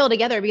just kind of fell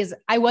together because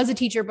I was a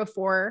teacher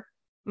before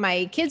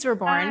my kids were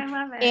born. I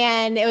love it.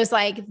 And it was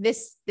like,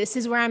 this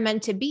is where I'm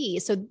meant to be.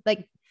 So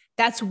like,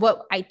 that's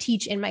what I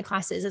teach in my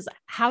classes is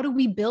how do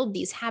we build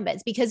these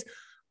habits? Because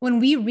when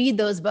we read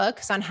those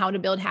books on how to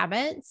build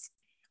habits,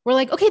 we're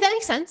like, okay, that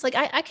makes sense. Like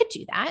I could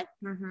do that.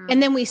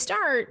 And then we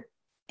start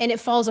and it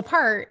falls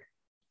apart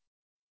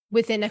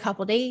within a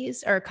couple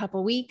days or a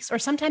couple weeks, or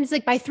sometimes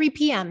like by 3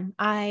 p.m.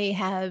 I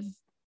have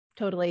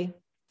totally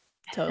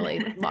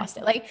lost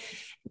it. Like,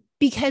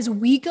 because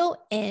we go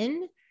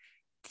in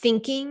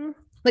thinking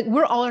like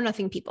we're all or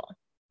nothing people.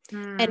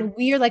 And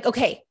we are like,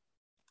 okay,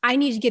 I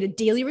need to get a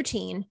daily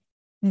routine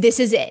this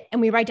is it.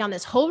 And we write down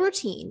this whole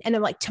routine and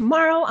they're like,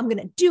 tomorrow I'm going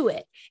to do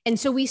it. And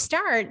so we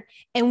start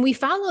and we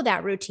follow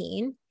that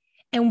routine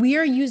and we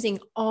are using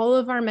all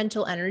of our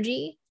mental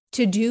energy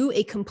to do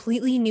a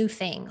completely new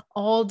thing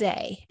all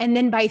day. And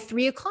then by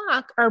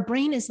 3:00, our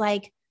brain is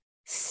like,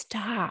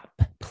 stop,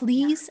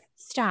 please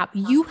stop.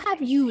 You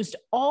have used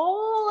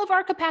all of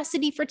our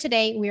capacity for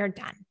today. We are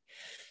done.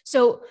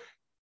 So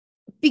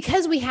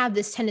because we have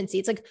this tendency,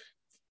 it's like,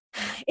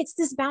 it's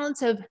this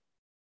balance of,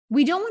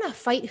 we don't want to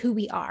fight who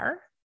we are,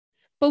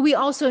 but we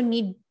also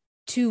need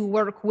to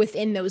work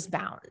within those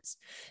bounds.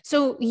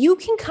 So you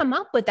can come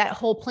up with that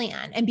whole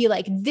plan and be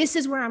like, this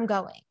is where I'm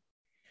going,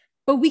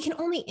 but we can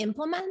only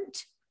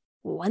implement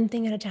one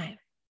thing at a time.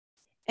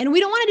 And we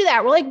don't want to do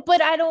that. We're like,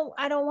 but I don't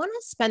want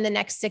to spend the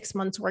next 6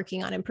 months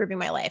working on improving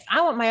my life.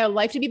 I want my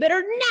life to be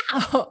better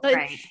now.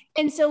 Right.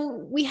 And so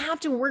we have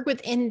to work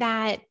within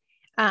that,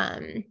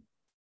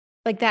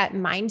 like that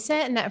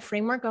mindset and that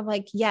framework of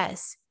like,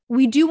 yes,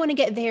 we do want to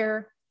get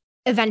there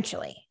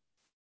eventually,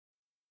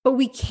 but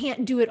we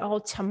can't do it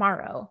all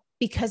tomorrow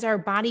because our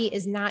body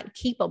is not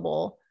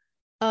capable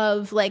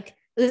of like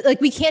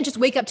we can't just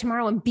wake up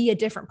tomorrow and be a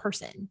different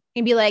person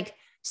and be like,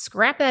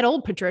 scrap that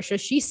old Patricia.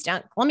 She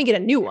stunk. Let me get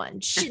a new one.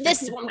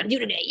 This is what I'm going to do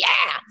today. Yeah.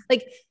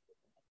 Like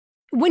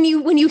when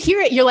you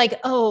hear it, you're like,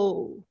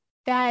 oh,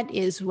 that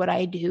is what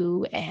I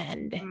do.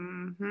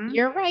 And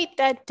you're right.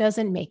 That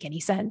doesn't make any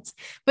sense.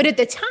 But at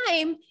the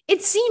time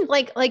it seemed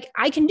like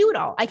I can do it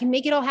all. I can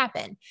make it all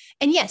happen.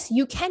 And yes,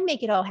 you can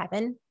make it all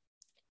happen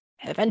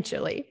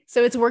eventually.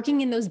 So it's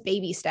working in those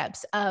baby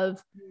steps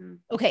of,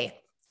 okay,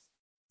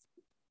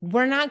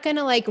 we're not going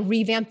to like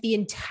revamp the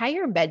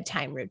entire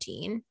bedtime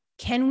routine.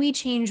 Can we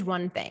change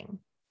one thing?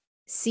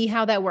 See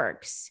how that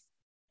works.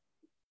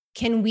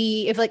 Can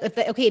we,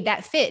 okay,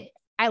 that fit.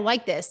 I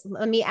like this.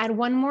 Let me add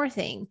one more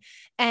thing.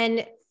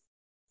 And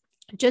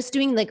just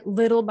doing like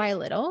little by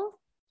little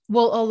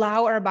will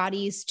allow our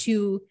bodies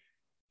to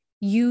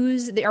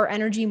use our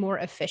energy more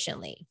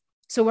efficiently.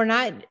 So we're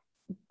not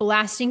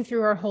blasting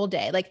through our whole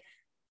day. Like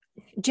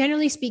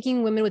generally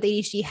speaking, women with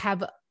ADHD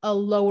have a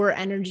lower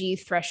energy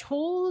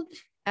threshold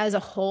as a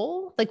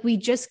whole. Like we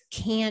just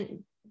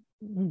can't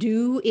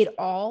do it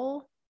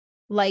all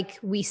like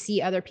we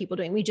see other people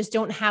doing. We just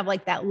don't have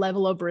like that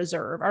level of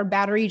reserve. Our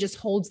battery just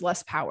holds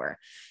less power.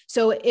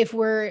 So if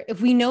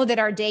we know that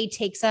our day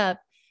takes up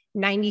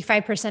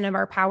 95% of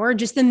our power,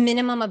 just the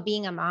minimum of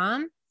being a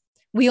mom,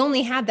 we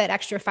only have that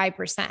extra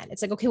 5%.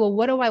 It's like, okay, well,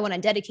 what do I want to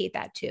dedicate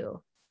that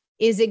to?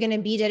 Is it going to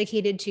be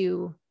dedicated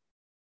to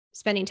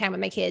spending time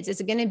with my kids?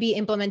 Is it going to be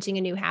implementing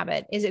a new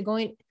habit?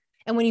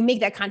 And when you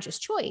make that conscious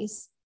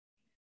choice,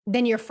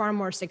 then you're far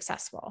more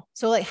successful.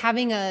 So like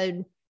having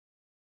a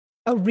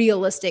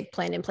realistic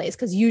plan in place,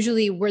 because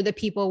usually we're the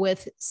people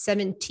with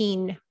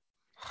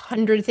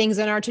 1,700 things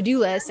on our to-do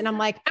list. And I'm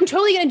like, I'm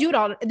totally going to do it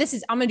all.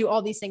 I'm going to do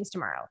all these things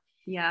tomorrow.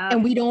 Yeah.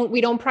 And we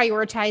don't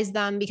prioritize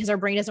them because our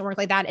brain doesn't work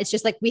like that. It's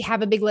just like, we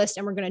have a big list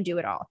and we're going to do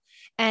it all.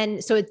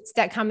 And so it's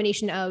that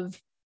combination of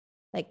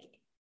like,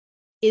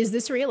 is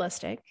this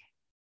realistic?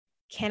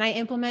 Can I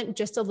implement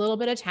just a little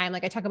bit of time?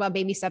 Like I talk about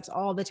baby steps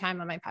all the time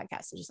on my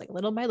podcast. So just like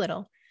little by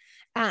little.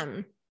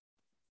 And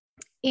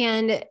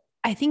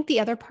I think the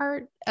other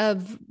part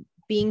of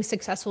being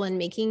successful in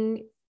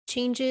making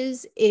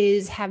changes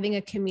is having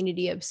a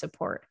community of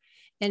support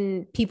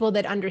and people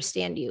that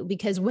understand you.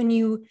 Because when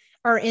you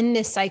are in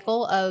this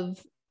cycle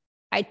of,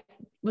 I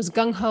was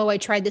gung-ho, I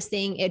tried this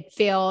thing, it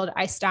failed,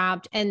 I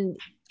stopped. And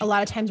a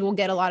lot of times we'll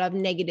get a lot of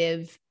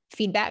negative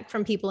feedback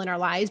from people in our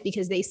lives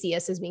because they see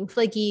us as being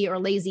flaky or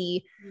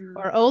lazy,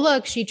 or, oh,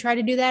 look, she tried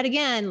to do that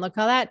again. Look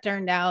how that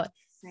turned out.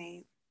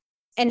 Right.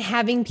 And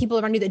having people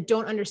around you that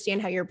don't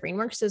understand how your brain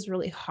works is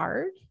really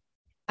hard.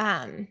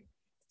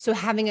 So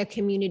having a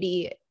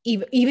community,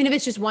 even if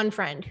it's just one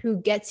friend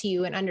who gets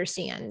you and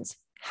understands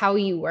how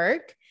you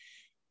work,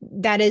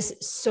 that is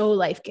so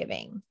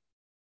life-giving.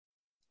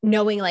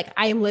 Knowing like,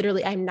 I'm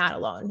not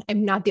alone.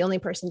 I'm not the only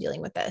person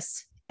dealing with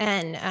this.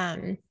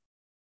 And,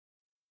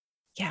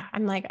 yeah,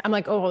 I'm like,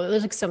 oh,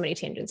 there's like so many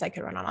tangents I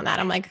could run on that.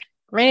 I'm like,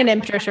 rein it in,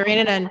 Patricia, rein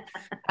it in.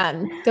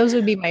 Those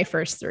would be my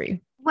first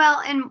three.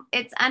 Well, and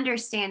it's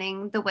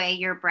understanding the way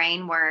your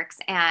brain works.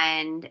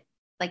 And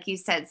like you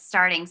said,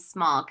 starting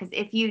small, because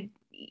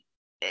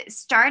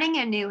starting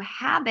a new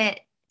habit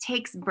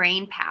takes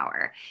brain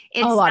power.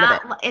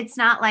 It's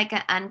not like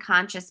an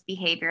unconscious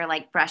behavior,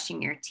 like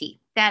brushing your teeth.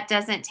 That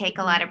doesn't take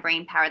a lot of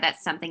brain power.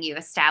 That's something you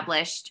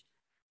established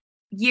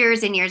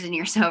years and years and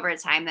years over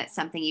time. That's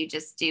something you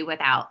just do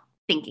without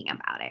thinking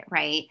about it.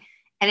 Right.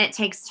 And it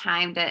takes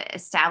time to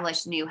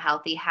establish new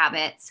healthy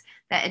habits,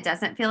 that it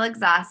doesn't feel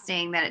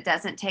exhausting, that it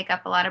doesn't take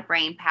up a lot of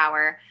brain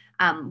power.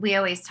 We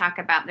always talk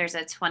about, there's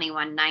a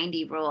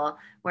 21-90 rule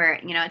where,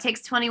 it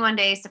takes 21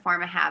 days to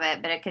form a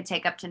habit, but it could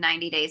take up to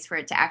 90 days for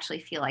it to actually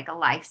feel like a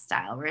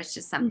lifestyle, where it's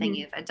just something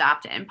you've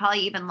adopted, and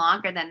probably even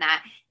longer than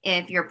that.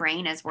 If your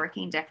brain is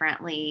working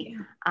differently,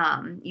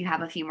 you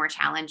have a few more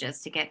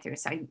challenges to get through.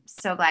 So I'm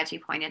so glad you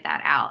pointed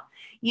that out.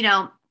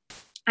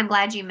 I'm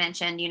glad you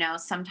mentioned,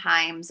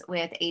 sometimes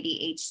with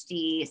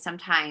ADHD,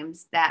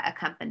 sometimes that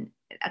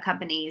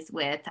accompanies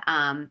with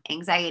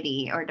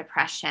anxiety or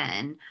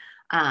depression,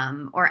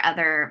 or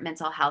other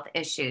mental health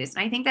issues.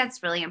 And I think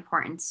that's really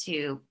important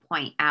to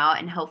point out.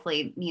 And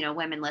hopefully,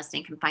 women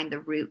listening can find the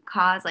root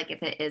cause. Like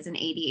if it is an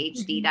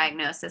ADHD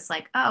diagnosis,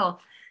 like, oh,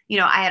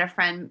 I had a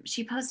friend,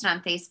 she posted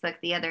on Facebook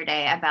the other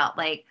day about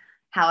like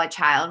how a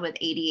child with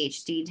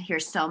ADHD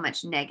hears so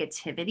much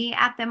negativity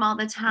at them all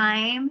the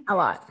time. A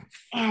lot.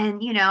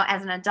 And,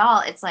 as an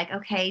adult, it's like,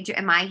 okay,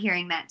 am I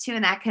hearing that too?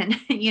 And that can,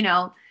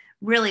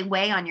 really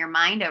weigh on your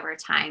mind over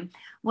time.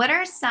 What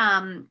are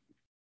some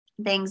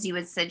things you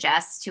would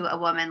suggest to a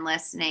woman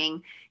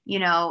listening,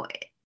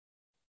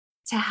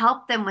 to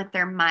help them with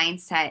their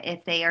mindset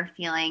if they are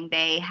feeling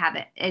they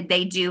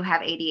do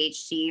have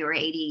ADHD or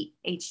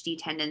ADHD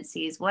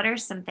tendencies? What are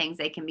some things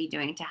they can be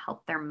doing to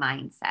help their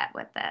mindset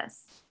with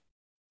this?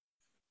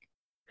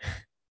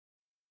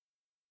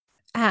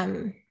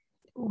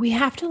 We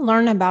have to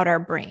learn about our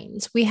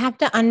brains. We have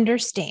to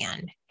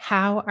understand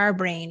how our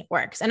brain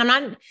works. And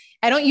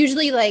I don't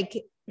usually like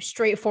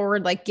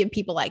straightforward, like give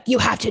people like, you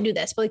have to do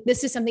this, but like,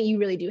 this is something you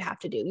really do have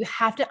to do. You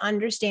have to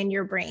understand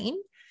your brain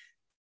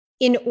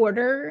in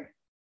order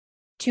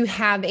to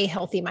have a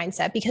healthy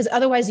mindset, because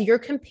otherwise you're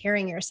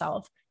comparing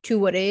yourself to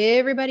what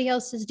everybody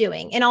else is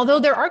doing. And although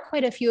there are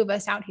quite a few of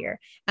us out here,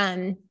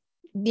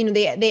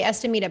 they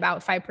estimate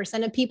about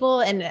 5% of people.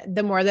 And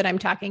the more that I'm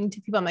talking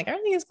to people, I'm like, I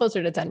think it's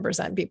closer to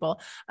 10%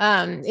 people.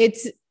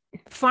 It's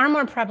far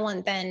more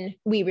prevalent than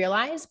we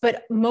realize,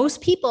 but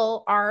most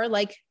people are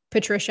like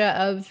Patricia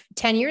of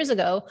 10 years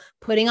ago,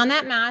 putting on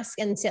that mask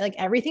and say like,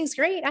 everything's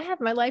great. I have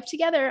my life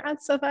together. I'm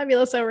so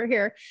fabulous over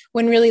here,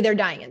 when really they're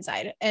dying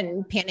inside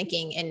and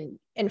panicking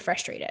and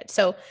frustrated.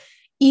 So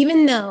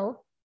even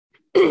though,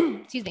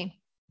 excuse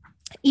me,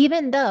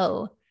 even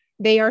though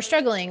they are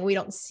struggling, we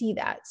don't see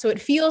that. So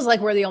it feels like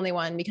we're the only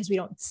one because we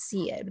don't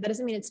see it, but that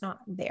doesn't mean it's not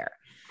there.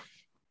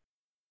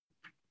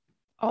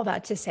 All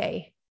that to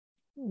say,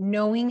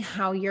 knowing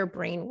how your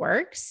brain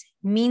works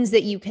means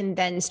that you can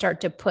then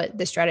start to put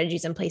the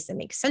strategies in place that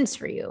make sense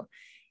for you.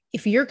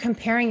 If you're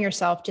comparing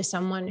yourself to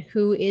someone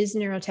who is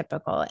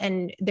neurotypical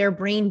and their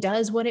brain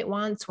does what it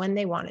wants when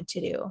they want it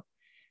to do,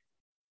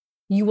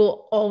 you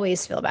will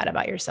always feel bad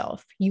about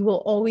yourself. You will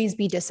always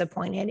be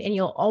disappointed, and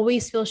you'll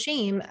always feel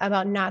shame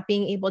about not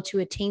being able to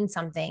attain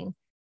something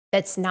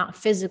that's not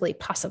physically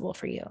possible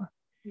for you.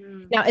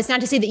 Now, it's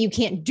not to say that you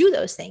can't do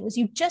those things.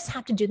 You just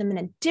have to do them in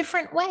a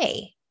different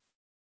way.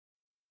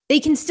 They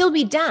can still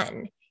be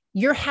done.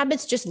 Your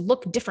habits just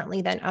look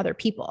differently than other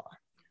people.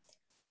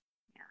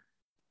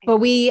 But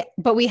we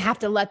have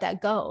to let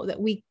that go, that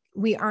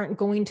we aren't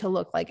going to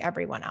look like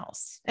everyone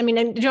else. I mean,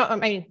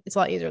 it's a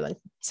lot easier than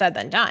said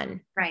than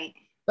done. Right.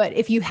 But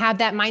if you have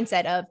that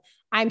mindset of,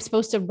 I'm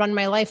supposed to run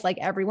my life like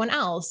everyone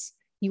else,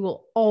 you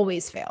will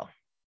always fail.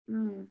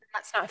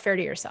 That's not fair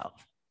to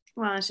yourself.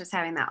 Well, it's just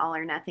having that all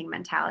or nothing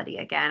mentality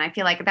again. I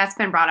feel like that's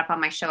been brought up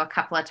on my show a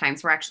couple of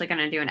times. We're actually going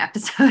to do an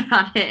episode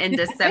on it in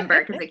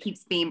December because it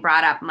keeps being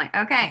brought up. I'm like,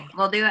 okay,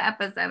 we'll do an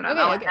episode on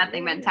all or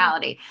nothing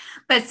mentality.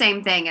 But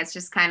same thing. It's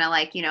just kind of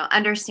like,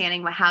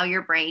 understanding how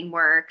your brain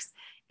works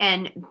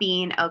and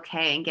being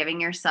okay and giving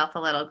yourself a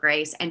little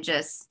grace. And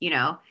just,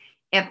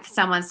 if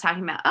someone's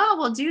talking about, oh,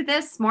 we'll do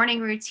this morning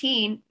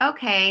routine.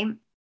 Okay.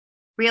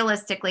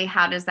 Realistically,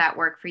 how does that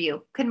work for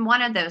you? Can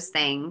one of those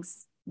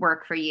things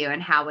work for you,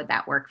 and how would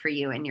that work for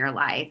you in your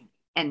life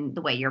and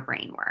the way your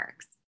brain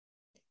works?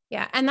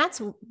 Yeah. And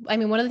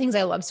one of the things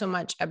I love so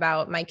much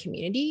about my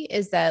community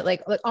is that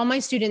like all my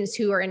students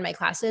who are in my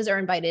classes are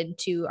invited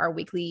to our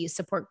weekly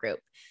support group.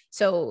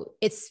 So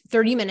it's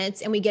 30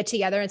 minutes and we get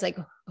together. It's like,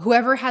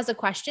 whoever has a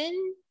question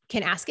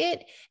can ask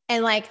it.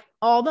 And like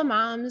all the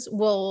moms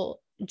will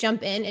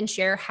jump in and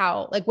share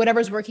how, like,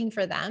 whatever's working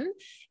for them.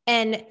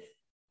 And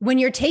when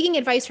you're taking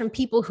advice from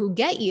people who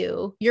get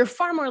you, you're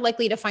far more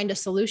likely to find a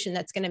solution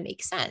that's going to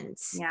make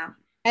sense. Yeah.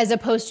 As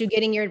opposed to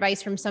getting your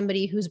advice from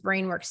somebody whose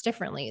brain works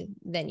differently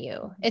than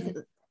you.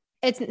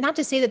 It's not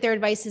to say that their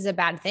advice is a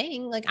bad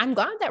thing. Like, I'm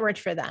glad that worked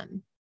for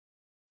them,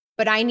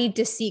 but I need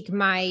to seek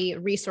my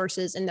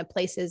resources in the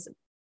places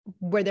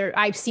where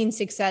I've seen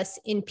success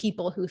in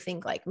people who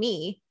think like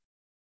me,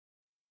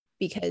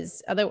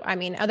 because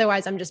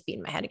otherwise I'm just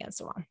beating my head against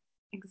the wall.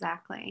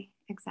 Exactly.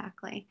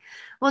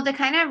 Well, to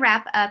kind of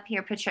wrap up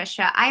here,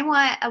 Patricia, I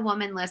want a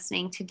woman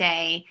listening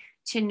today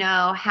to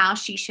know how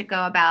she should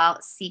go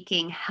about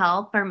seeking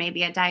help or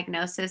maybe a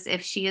diagnosis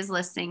if she is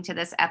listening to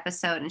this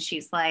episode and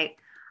she's like,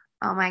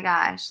 oh my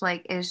gosh,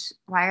 like,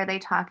 why are they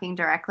talking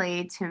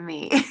directly to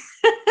me?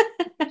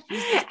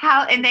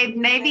 And they've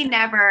maybe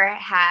never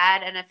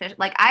had an official,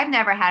 like I've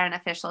never had an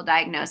official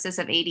diagnosis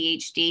of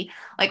ADHD.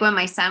 Like when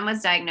my son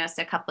was diagnosed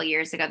a couple of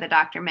years ago, the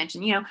doctor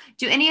mentioned,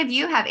 do any of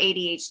you have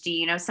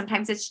ADHD?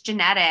 Sometimes it's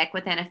genetic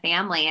within a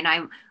family.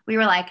 And we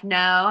were like,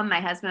 no. And my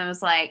husband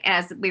was like,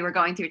 as we were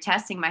going through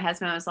testing, my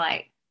husband was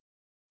like,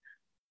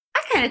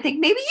 I kind of think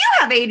maybe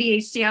you have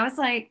ADHD. I was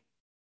like,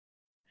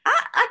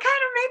 I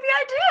kind of, maybe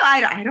I do.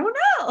 I don't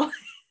know.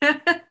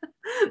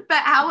 But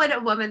how would a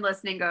woman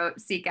listening go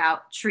seek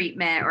out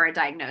treatment or a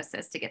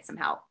diagnosis to get some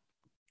help?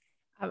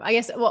 I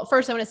guess, well,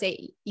 first I want to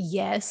say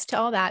yes to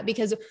all that,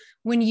 because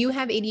when you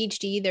have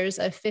ADHD, there's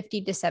a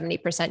 50 to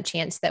 70%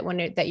 chance that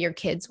that your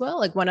kids will,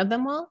 like one of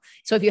them will.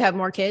 So if you have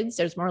more kids,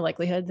 there's more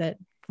likelihood that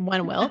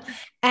one will.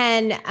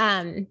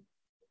 And,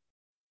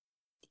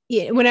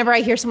 yeah, whenever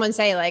I hear someone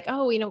say like,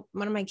 oh,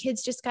 one of my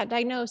kids just got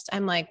diagnosed,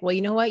 I'm like, well,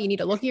 you know what? You need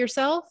to look at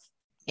yourself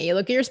and you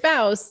look at your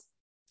spouse.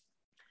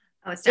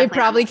 Oh, it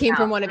probably came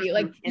from one of you.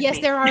 Like, yes,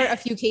 there are a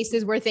few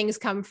cases where things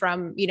come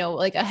from,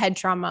 like a head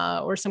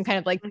trauma or some kind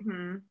of like,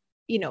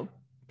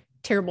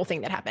 terrible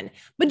thing that happened.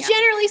 But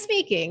generally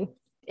speaking,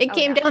 it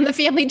came down the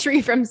family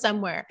tree from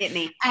somewhere. Hit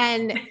me.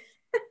 And,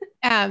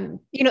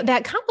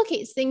 that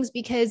complicates things,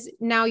 because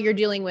now you're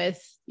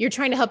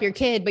trying to help your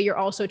kid, but you're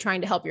also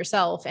trying to help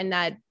yourself. And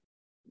that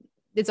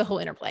it's a whole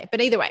interplay, but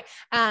either way.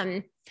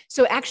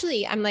 So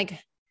actually I'm like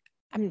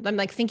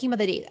thinking about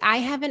the date. I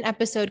have an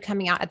episode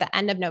coming out at the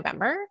end of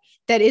November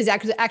that is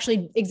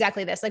actually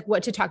exactly this, like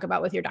what to talk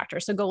about with your doctor.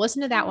 So go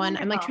listen to that one.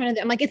 I'm like, I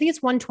think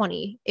it's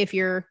 120 if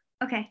you're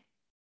okay.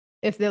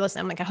 If they listen,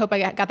 I'm like, I hope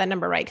I got that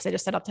number right, because I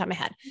just said off the top of my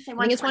head. I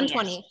think it's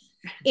 120.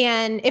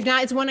 And if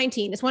not, it's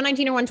 119. It's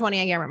 119 or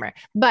 120. I can't remember.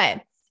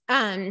 But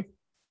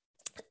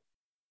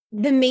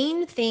the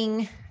main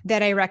thing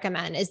that I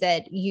recommend is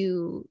that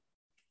you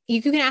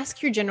can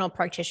ask your general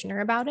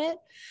practitioner about it.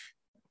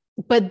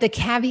 But the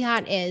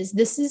caveat is,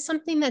 this is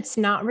something that's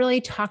not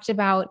really talked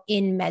about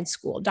in med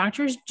school.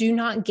 Doctors do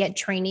not get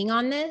training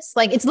on this.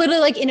 Like, it's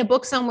literally like in a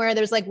book somewhere,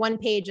 there's like one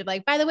page of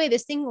like, by the way,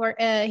 this thing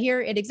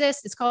here, it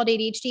exists. It's called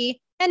ADHD,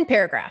 and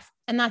paragraph.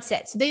 And that's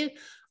it. So they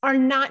are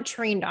not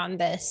trained on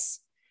this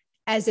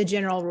as a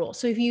general rule.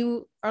 So if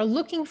you are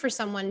looking for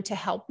someone to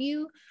help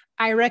you,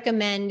 I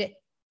recommend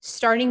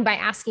starting by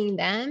asking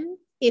them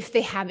if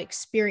they have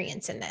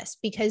experience in this,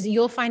 because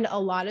you'll find a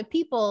lot of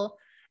people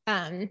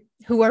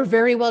who are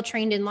very well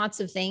trained in lots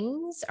of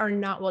things are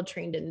not well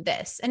trained in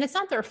this. And it's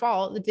not their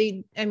fault.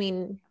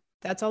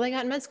 That's all they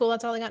got in med school.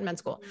 That's all they got in med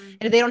school. Mm-hmm.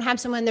 And if they don't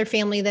have someone in their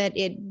family that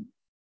it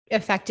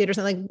affected or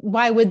something, like,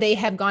 why would they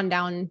have gone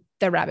down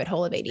the rabbit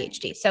hole of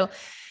ADHD? So,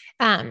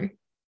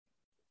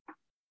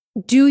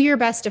 do your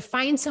best to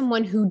find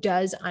someone who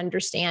does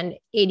understand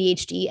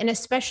ADHD, and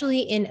especially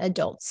in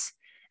adults.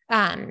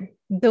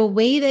 The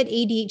way that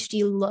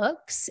ADHD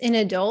looks in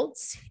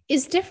adults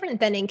is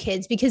different than in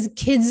kids, because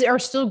kids are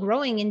still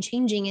growing and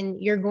changing,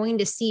 and you're going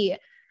to see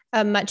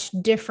a much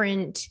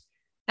different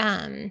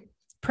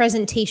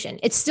presentation.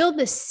 It's still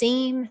the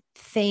same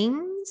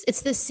things.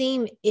 It's the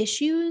same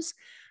issues.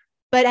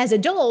 But as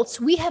adults,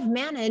 we have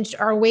managed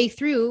our way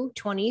through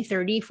 20,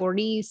 30,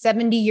 40,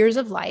 70 years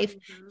of life,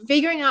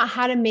 figuring out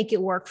how to make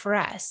it work for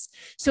us.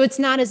 So it's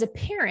not as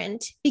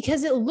apparent,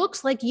 because it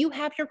looks like you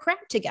have your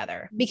crap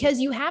together, because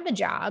you have a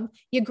job,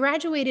 you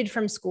graduated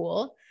from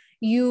school,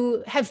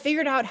 you have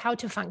figured out how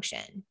to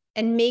function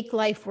and make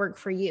life work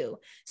for you.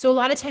 So a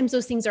lot of times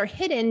those things are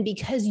hidden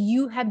because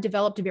you have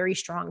developed very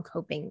strong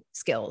coping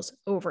skills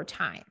over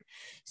time.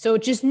 So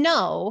just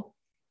know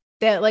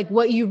that, like,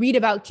 what you read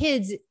about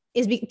kids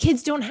is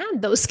kids don't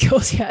have those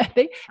skills yet.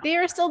 They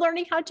are still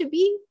learning how to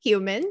be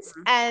humans.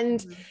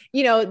 And,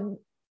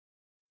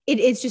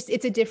 it's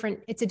a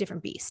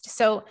different beast.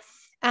 So,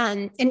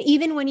 and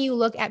even when you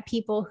look at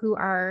people who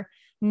are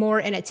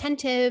more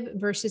inattentive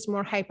versus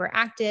more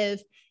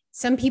hyperactive,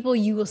 some people,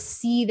 you will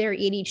see their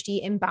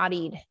ADHD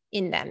embodied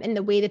in them, in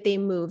the way that they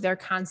move. They're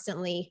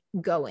constantly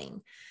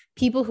going.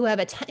 People who have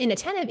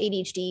inattentive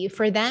ADHD,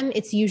 for them,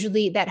 it's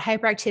usually that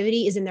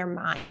hyperactivity is in their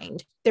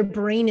mind. Their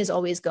brain is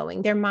always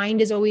going. Their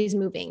mind is always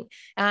moving.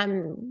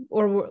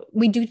 Or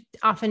we do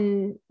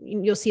often,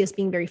 you'll see us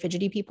being very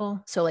fidgety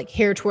people. So like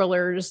hair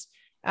twirlers,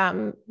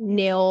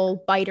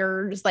 nail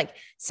biters, like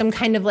some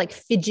kind of like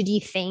fidgety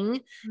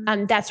thing.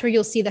 That's where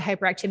you'll see the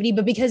hyperactivity.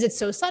 But because it's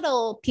so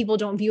subtle, people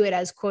don't view it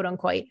as quote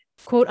unquote,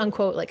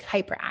 like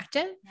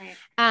hyperactive.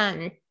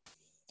 Right.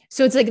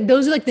 So it's like,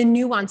 those are like the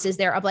nuances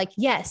there of like,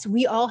 yes,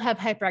 we all have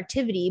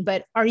hyperactivity,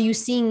 but are you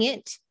seeing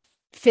it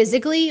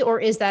physically, or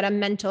is that a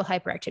mental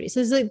hyperactivity? So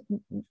it's like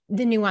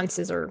the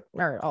nuances are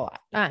a lot.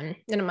 And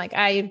I'm like,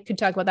 I could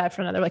talk about that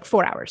for another like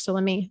 4 hours. So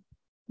let me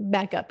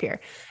back up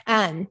here.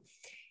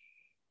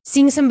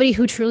 Seeing somebody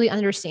who truly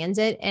understands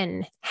it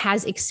and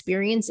has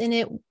experience in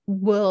it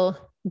will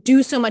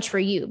do so much for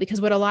you,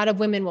 because what a lot of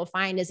women will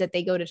find is that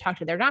they go to talk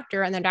to their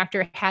doctor, and their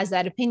doctor has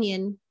that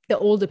opinion, the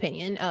old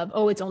opinion of,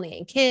 oh, it's only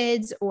in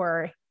kids,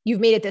 or you've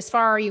made it this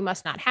far, you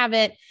must not have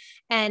it.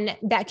 And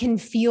that can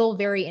feel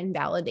very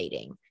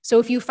invalidating. So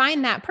if you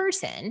find that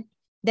person,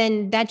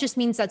 then that just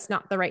means that's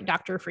not the right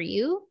doctor for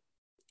you,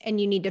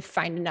 and you need to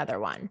find another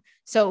one.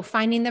 So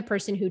finding the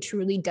person who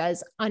truly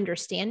does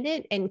understand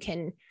it and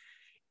can,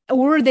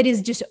 or that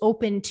is just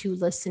open to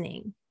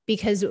listening.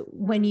 Because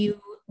when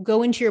you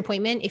go into your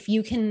appointment, if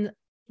you can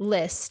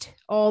list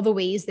all the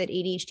ways that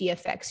ADHD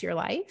affects your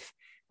life,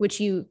 which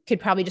you could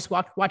probably just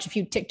watch a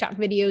few TikTok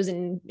videos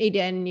and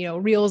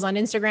reels on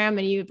Instagram,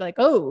 and you'd be like,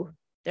 oh,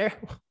 there,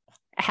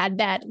 I had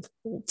that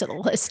to the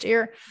list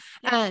here.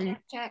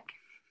 Check.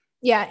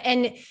 Yeah.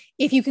 And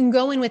if you can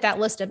go in with that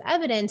list of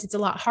evidence, it's a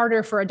lot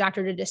harder for a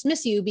doctor to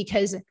dismiss you,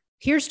 because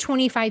here's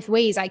 25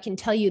 ways I can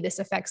tell you this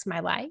affects my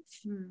life.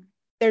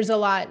 It's a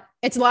lot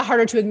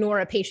harder to ignore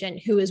a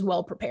patient who is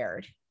well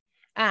prepared.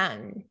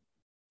 And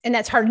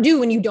that's hard to do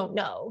when you don't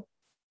know,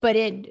 but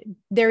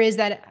there is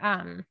that,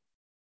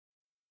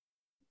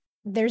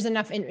 there's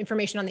enough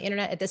information on the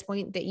internet at this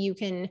point that you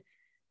can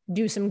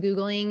do some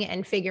Googling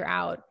and figure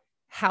out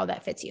how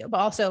that fits you. But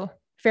also,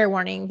 fair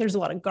warning, there's a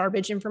lot of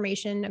garbage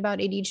information about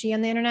ADHD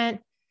on the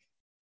internet.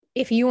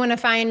 If you want to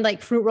find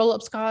like fruit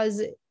roll-ups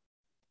cause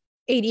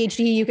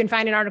ADHD, you can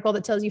find an article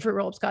that tells you fruit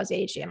roll-ups cause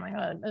ADHD. I'm like,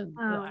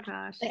 oh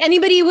gosh.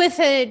 Anybody with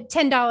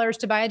 $10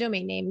 to buy a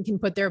domain name can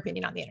put their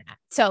opinion on the internet.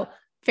 So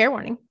fair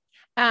warning.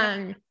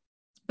 But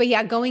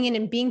yeah, going in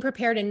and being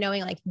prepared and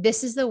knowing like,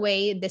 this is the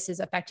way this is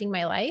affecting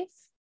my life.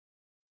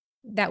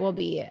 That will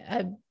be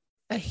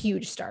a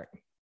huge start.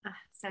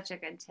 Such a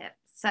good tip.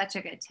 Such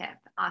a good tip.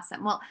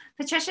 Awesome. Well,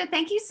 Patricia,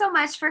 thank you so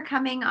much for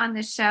coming on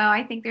the show.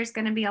 I think there's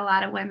going to be a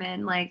lot of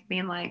women like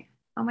being like,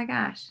 oh my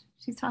gosh,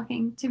 she's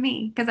talking to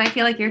me. Cause I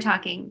feel like you're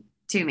talking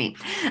to me.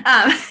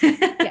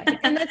 Yeah.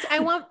 And I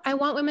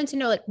want women to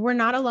know, like, we're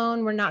not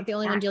alone. We're not the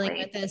only one dealing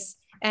with this.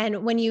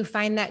 And when you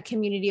find that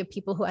community of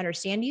people who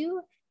understand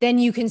you, then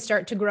you can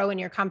start to grow in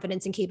your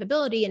confidence and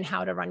capability and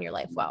how to run your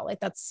life well.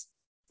 Like that's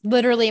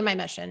literally my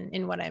mission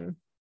in what I'm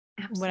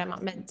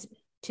meant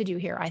to do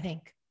here, I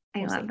think.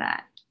 I love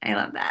that.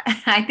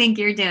 I think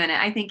you're doing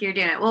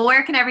it. Well,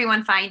 where can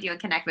everyone find you and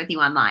connect with you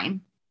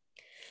online?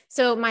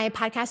 So my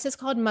podcast is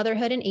called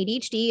Motherhood and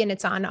ADHD, and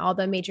it's on all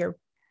the major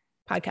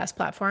podcast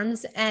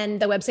platforms.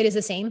 And the website is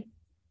the same,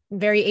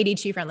 very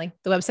ADHD friendly.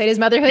 The website is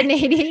Motherhood and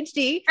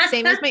ADHD,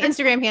 same as my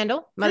Instagram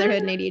handle,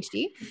 Motherhood and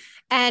ADHD.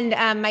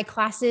 And my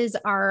classes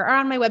are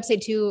on my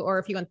website too, or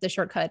if you want the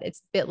shortcut,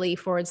 it's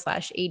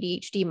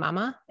bit.ly/ADHD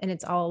mama, and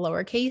it's all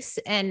lowercase.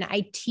 And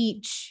I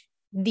teach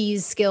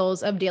these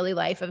skills of daily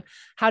life of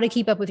how to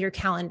keep up with your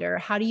calendar.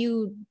 How do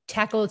you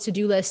tackle a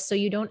to-do list so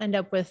you don't end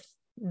up with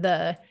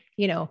the,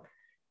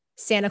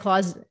 Santa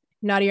Claus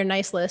naughty or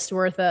nice list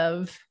worth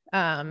of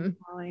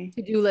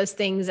to-do list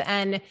things.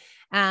 And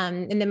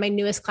then my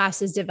newest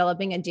class is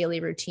developing a daily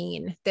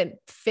routine that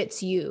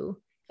fits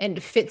you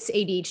and fits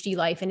ADHD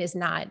life and is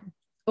not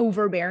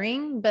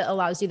overbearing, but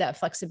allows you that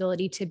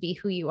flexibility to be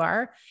who you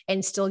are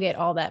and still get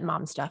all that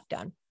mom stuff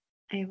done.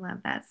 I love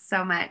that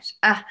so much.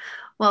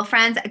 Well,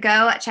 friends,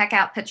 go check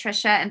out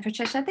Patricia. And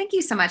Patricia, thank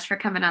you so much for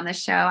coming on the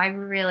show. I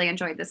really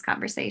enjoyed this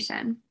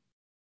conversation.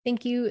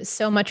 Thank you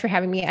so much for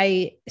having me.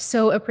 I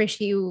so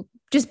appreciate you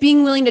just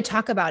being willing to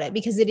talk about it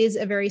because it is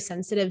a very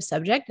sensitive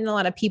subject. And a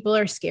lot of people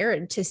are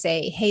scared to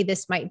say, hey,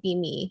 this might be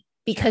me,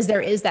 because there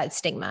is that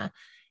stigma.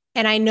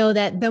 And I know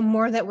that the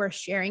more that we're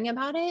sharing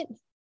about it,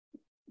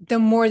 the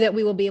more that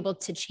we will be able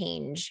to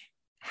change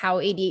how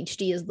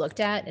ADHD is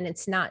looked at. And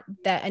it's not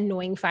that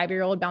annoying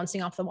 5-year-old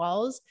bouncing off the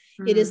walls.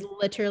 Mm-hmm. It is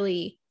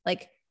literally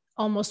like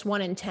almost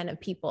 1 in 10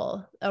 of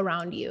people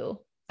around you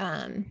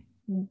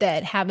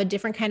that have a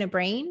different kind of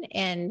brain.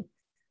 And,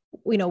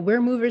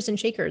 we're movers and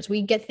shakers.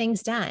 We get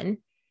things done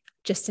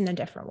just in a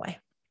different way.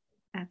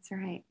 That's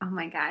right. Oh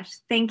my gosh.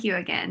 Thank you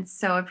again.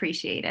 So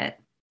appreciate it.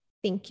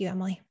 Thank you,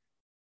 Emily.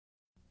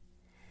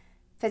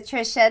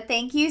 Patricia,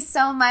 thank you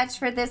so much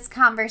for this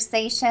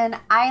conversation.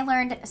 I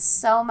learned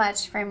so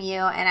much from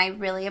you, and I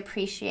really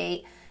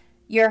appreciate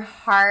your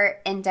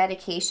heart and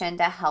dedication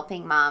to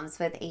helping moms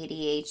with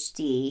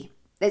ADHD.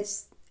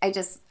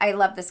 I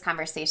love this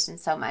conversation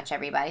so much,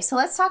 everybody. So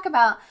let's talk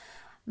about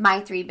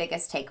my 3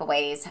 biggest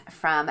takeaways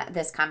from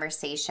this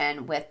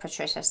conversation with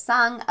Patricia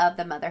Sung of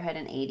the Motherhood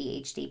and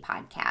ADHD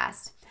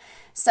podcast.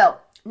 So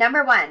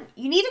number 1,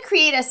 you need to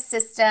create a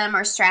system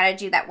or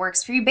strategy that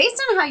works for you based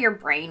on how your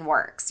brain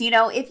works.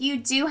 If you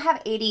do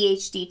have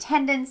ADHD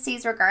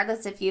tendencies,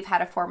 regardless if you've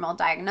had a formal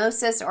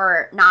diagnosis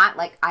or not,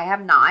 like I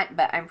have not,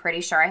 but I'm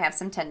pretty sure I have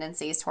some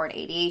tendencies toward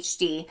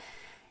ADHD.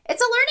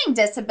 It's a learning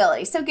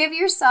disability. So give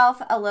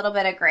yourself a little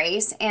bit of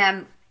grace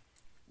and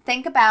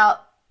think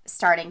about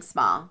starting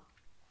small.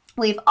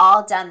 We've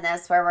all done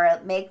this where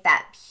we make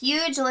that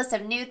huge list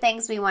of new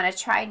things we want to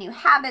try, new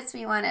habits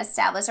we want to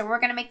establish, or we're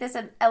going to make this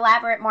an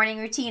elaborate morning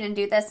routine and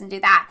do this and do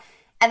that.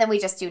 And then we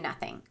just do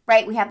nothing,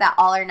 right? We have that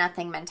all or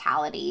nothing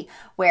mentality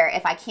where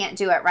if I can't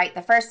do it right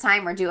the first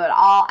time or do it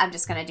all, I'm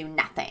just going to do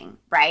nothing,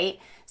 right?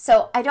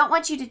 So I don't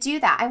want you to do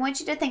that. I want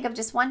you to think of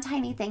just one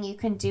tiny thing you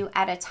can do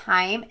at a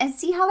time and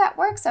see how that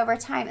works over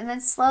time, and then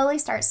slowly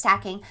start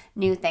stacking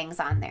new things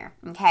on there,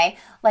 okay?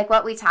 Like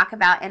what we talk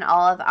about in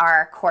all of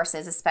our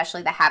courses,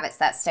 especially the Habits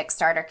That Stick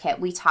Starter Kit,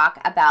 we talk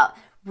about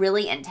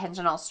really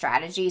intentional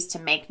strategies to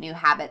make new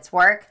habits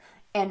work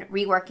and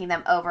reworking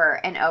them over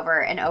and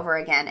over and over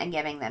again and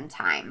giving them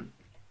time.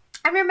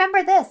 And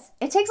remember this,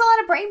 it takes a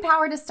lot of brain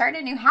power to start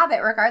a new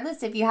habit,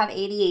 regardless if you have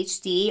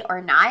ADHD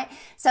or not.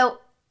 So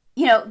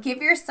give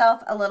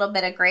yourself a little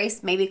bit of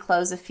grace, maybe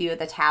close a few of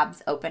the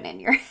tabs open in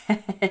your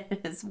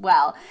head as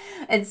well,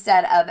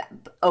 instead of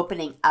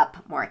opening up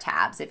more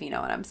tabs, if you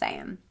know what I'm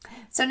saying.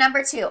 So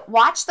number 2,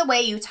 watch the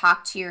way you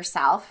talk to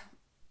yourself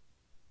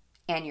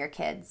and your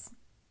kids.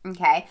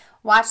 Okay.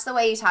 Watch the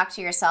way you talk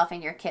to yourself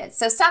and your kids.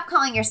 So stop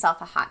calling yourself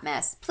a hot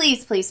mess.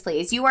 Please, please,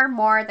 please. You are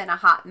more than a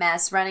hot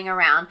mess running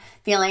around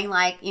feeling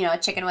like, a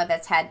chicken with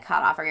its head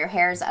cut off or your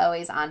hair is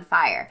always on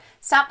fire.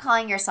 Stop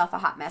calling yourself a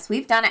hot mess.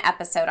 We've done an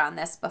episode on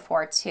this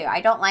before too.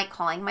 I don't like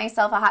calling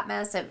myself a hot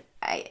mess.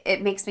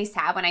 It makes me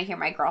sad when I hear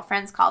my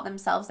girlfriends call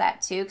themselves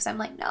that too, because I'm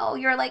like, no,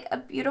 you're like a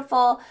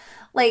beautiful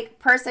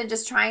person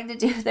just trying to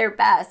do their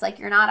best. Like,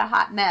 you're not a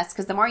hot mess,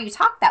 because the more you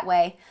talk that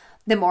way,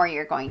 the more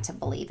you're going to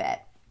believe it.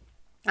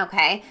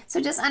 Okay,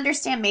 so just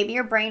understand maybe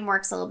your brain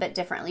works a little bit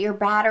differently. Your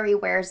battery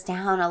wears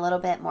down a little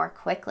bit more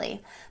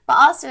quickly. But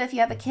also, if you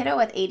have a kiddo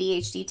with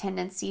ADHD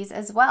tendencies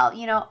as well,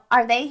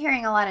 are they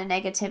hearing a lot of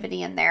negativity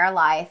in their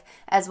life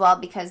as well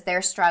because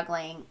they're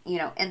struggling,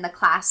 in the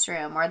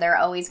classroom, or they're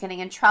always getting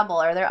in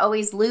trouble, or they're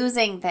always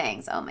losing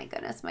things? Oh my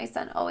goodness, my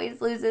son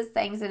always loses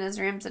things in his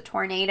room's a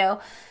tornado.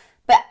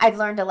 But I've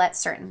learned to let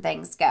certain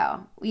things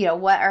go.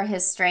 What are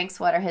his strengths?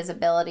 What are his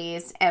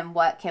abilities? And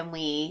what can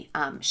we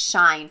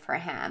shine for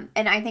him?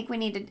 And I think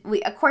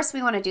of course,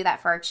 we want to do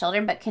that for our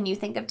children, but can you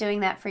think of doing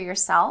that for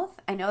yourself?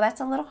 I know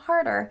that's a little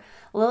harder,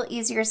 a little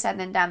easier said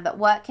than done, but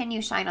what can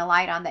you shine a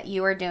light on that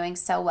you are doing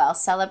so well,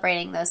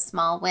 celebrating those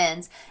small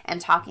wins and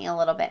talking a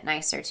little bit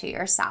nicer to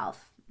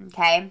yourself,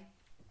 okay?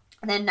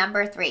 And then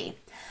number 3,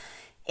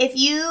 if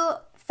you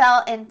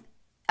felt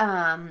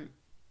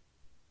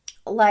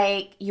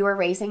like you were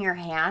raising your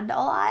hand a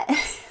lot,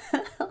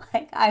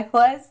 like I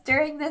was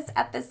during this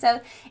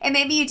episode, and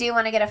maybe you do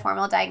want to get a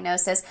formal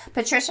diagnosis,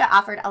 Patricia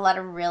offered a lot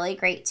of really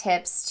great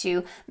tips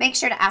to make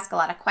sure to ask a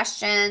lot of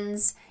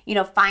questions,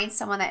 find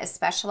someone that is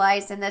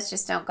specialized in this.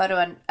 Just don't go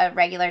to a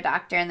regular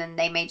doctor and then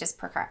they may just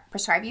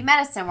prescribe you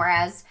medicine,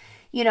 whereas,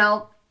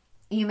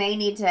 you may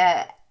need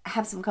to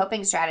have some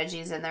coping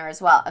strategies in there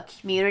as well. A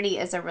community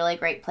is a really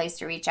great place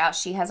to reach out.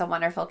 She has a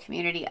wonderful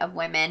community of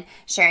women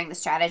sharing the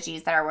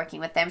strategies that are working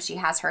with them. She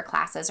has her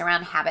classes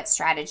around habit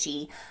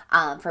strategy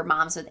for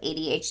moms with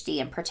ADHD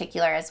in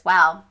particular as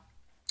well.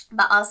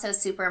 But also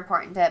super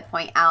important to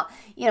point out,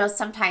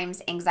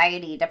 sometimes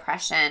anxiety,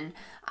 depression,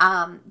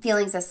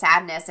 feelings of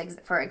sadness,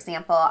 for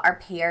example, are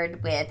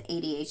paired with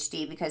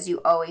ADHD because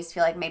you always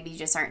feel like maybe you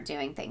just aren't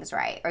doing things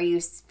right, or you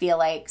feel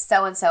like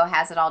so-and-so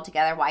has it all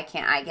together. Why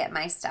can't I get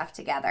my stuff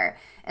together?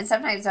 And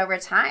sometimes over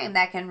time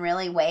that can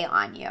really weigh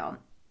on you.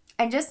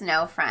 And just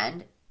know,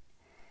 friend,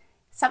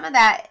 some of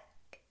that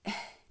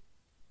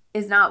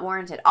is not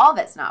warranted. All of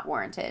it's not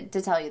warranted,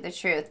 to tell you the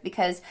truth,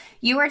 because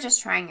you are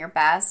just trying your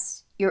best.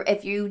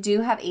 If you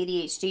do have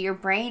ADHD, your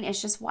brain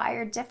is just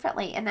wired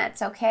differently, and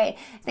that's okay.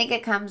 I think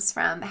it comes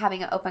from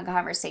having an open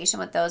conversation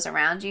with those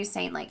around you,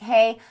 saying like,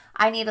 hey,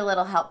 I need a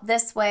little help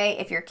this way.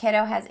 If your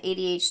kiddo has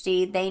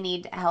ADHD, they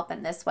need help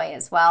in this way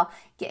as well.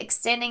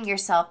 Extending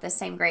yourself the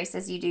same grace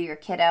as you do your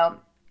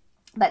kiddo,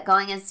 but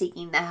going and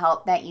seeking the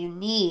help that you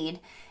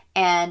need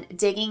and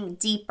digging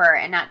deeper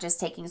and not just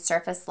taking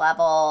surface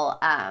level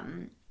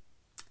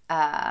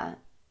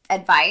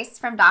advice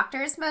from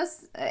doctors.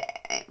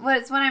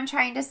 What I'm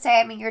trying to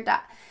say. I mean,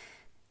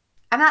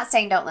 I'm not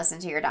saying don't listen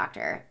to your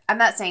doctor. I'm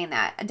not saying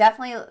that.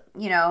 Definitely,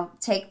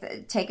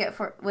 take it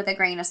with a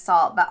grain of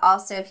salt. But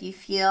also, if you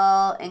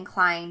feel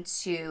inclined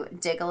to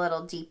dig a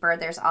little deeper,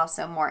 there's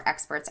also more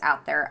experts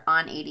out there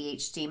on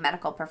ADHD,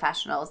 medical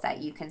professionals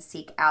that you can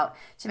seek out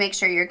to make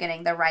sure you're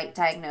getting the right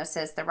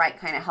diagnosis, the right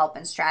kind of help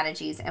and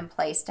strategies in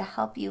place to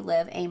help you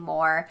live a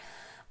more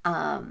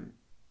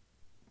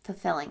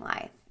fulfilling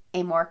life,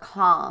 a more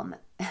calm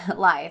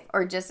life,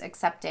 or just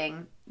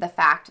accepting the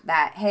fact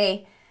that,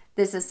 hey,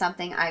 this is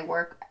something I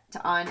work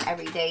on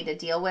every day to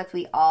deal with.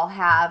 We all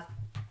have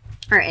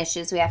our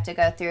issues we have to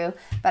go through,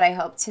 but I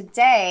hope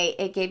today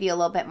it gave you a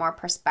little bit more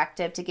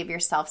perspective to give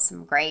yourself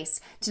some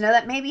grace to know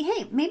that maybe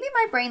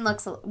my brain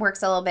works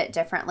a little bit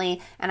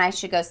differently, and I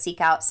should go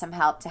seek out some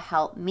help to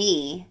help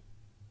me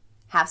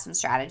have some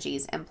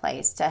strategies in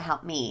place to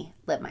help me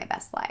live my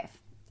best life.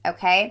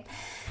 Okay.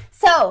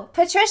 So,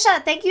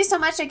 Patricia, thank you so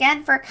much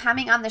again for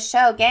coming on the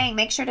show. Gang,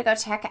 make sure to go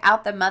check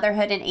out the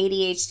Motherhood and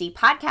ADHD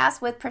podcast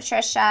with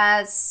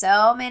Patricia.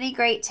 So many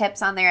great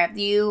tips on there if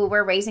you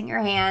were raising your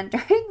hand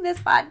during this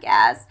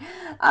podcast.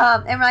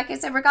 And like I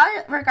said,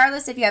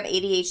 regardless if you have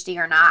ADHD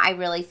or not, I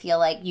really feel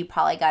like you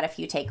probably got a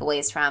few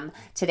takeaways from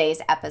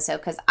today's episode,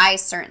 because I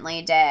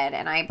certainly did.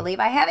 And I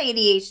believe I have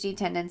ADHD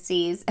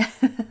tendencies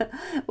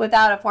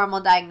without a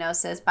formal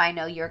diagnosis, but I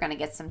know you're going to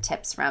get some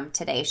tips from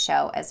today's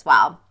show as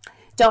well.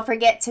 Don't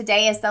forget,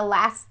 today is the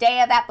last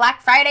day of that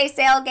Black Friday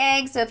sale,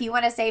 gang. So if you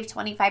want to save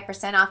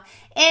 25% off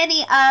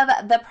any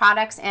of the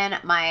products in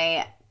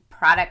my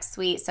product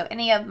suite, so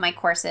any of my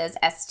courses,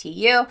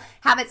 STU,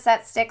 Habit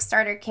Set, Stick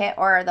Starter Kit,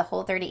 or the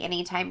Whole30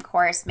 Anytime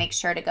course, make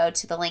sure to go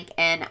to the link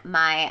in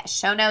my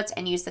show notes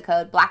and use the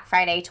code Black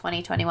Friday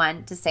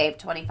 2021 to save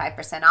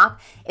 25%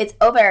 off. It's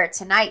over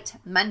tonight,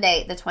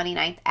 Monday the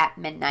 29th at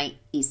midnight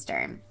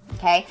Eastern.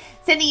 Okay?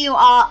 Sending you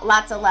all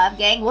lots of love,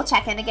 gang. We'll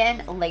check in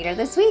again later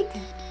this week.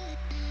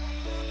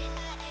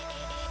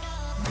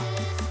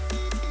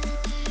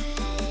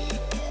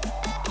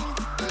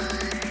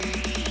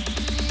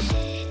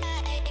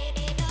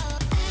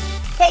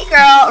 Hey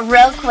girl,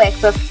 real quick,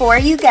 before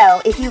you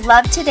go, if you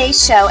love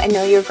today's show and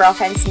know your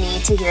girlfriends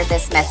need to hear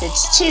this message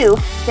too,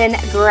 then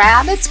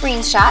grab a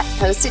screenshot,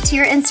 post it to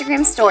your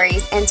Instagram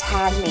stories, and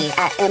tag me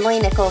at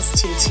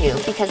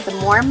EmilyNichols22, because the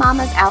more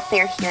mamas out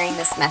there hearing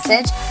this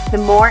message, the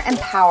more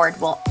empowered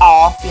we'll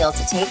all feel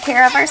to take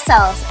care of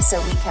ourselves so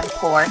we can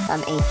pour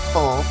from a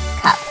full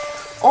cup.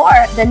 Or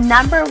the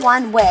number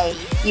one way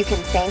you can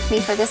thank me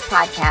for this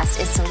podcast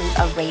is to leave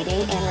a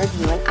rating and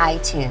review in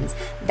iTunes.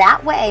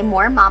 That way,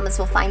 more mamas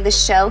will find the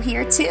show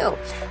here too.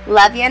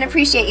 Love you and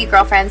appreciate you,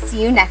 girlfriends.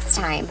 See you next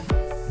time.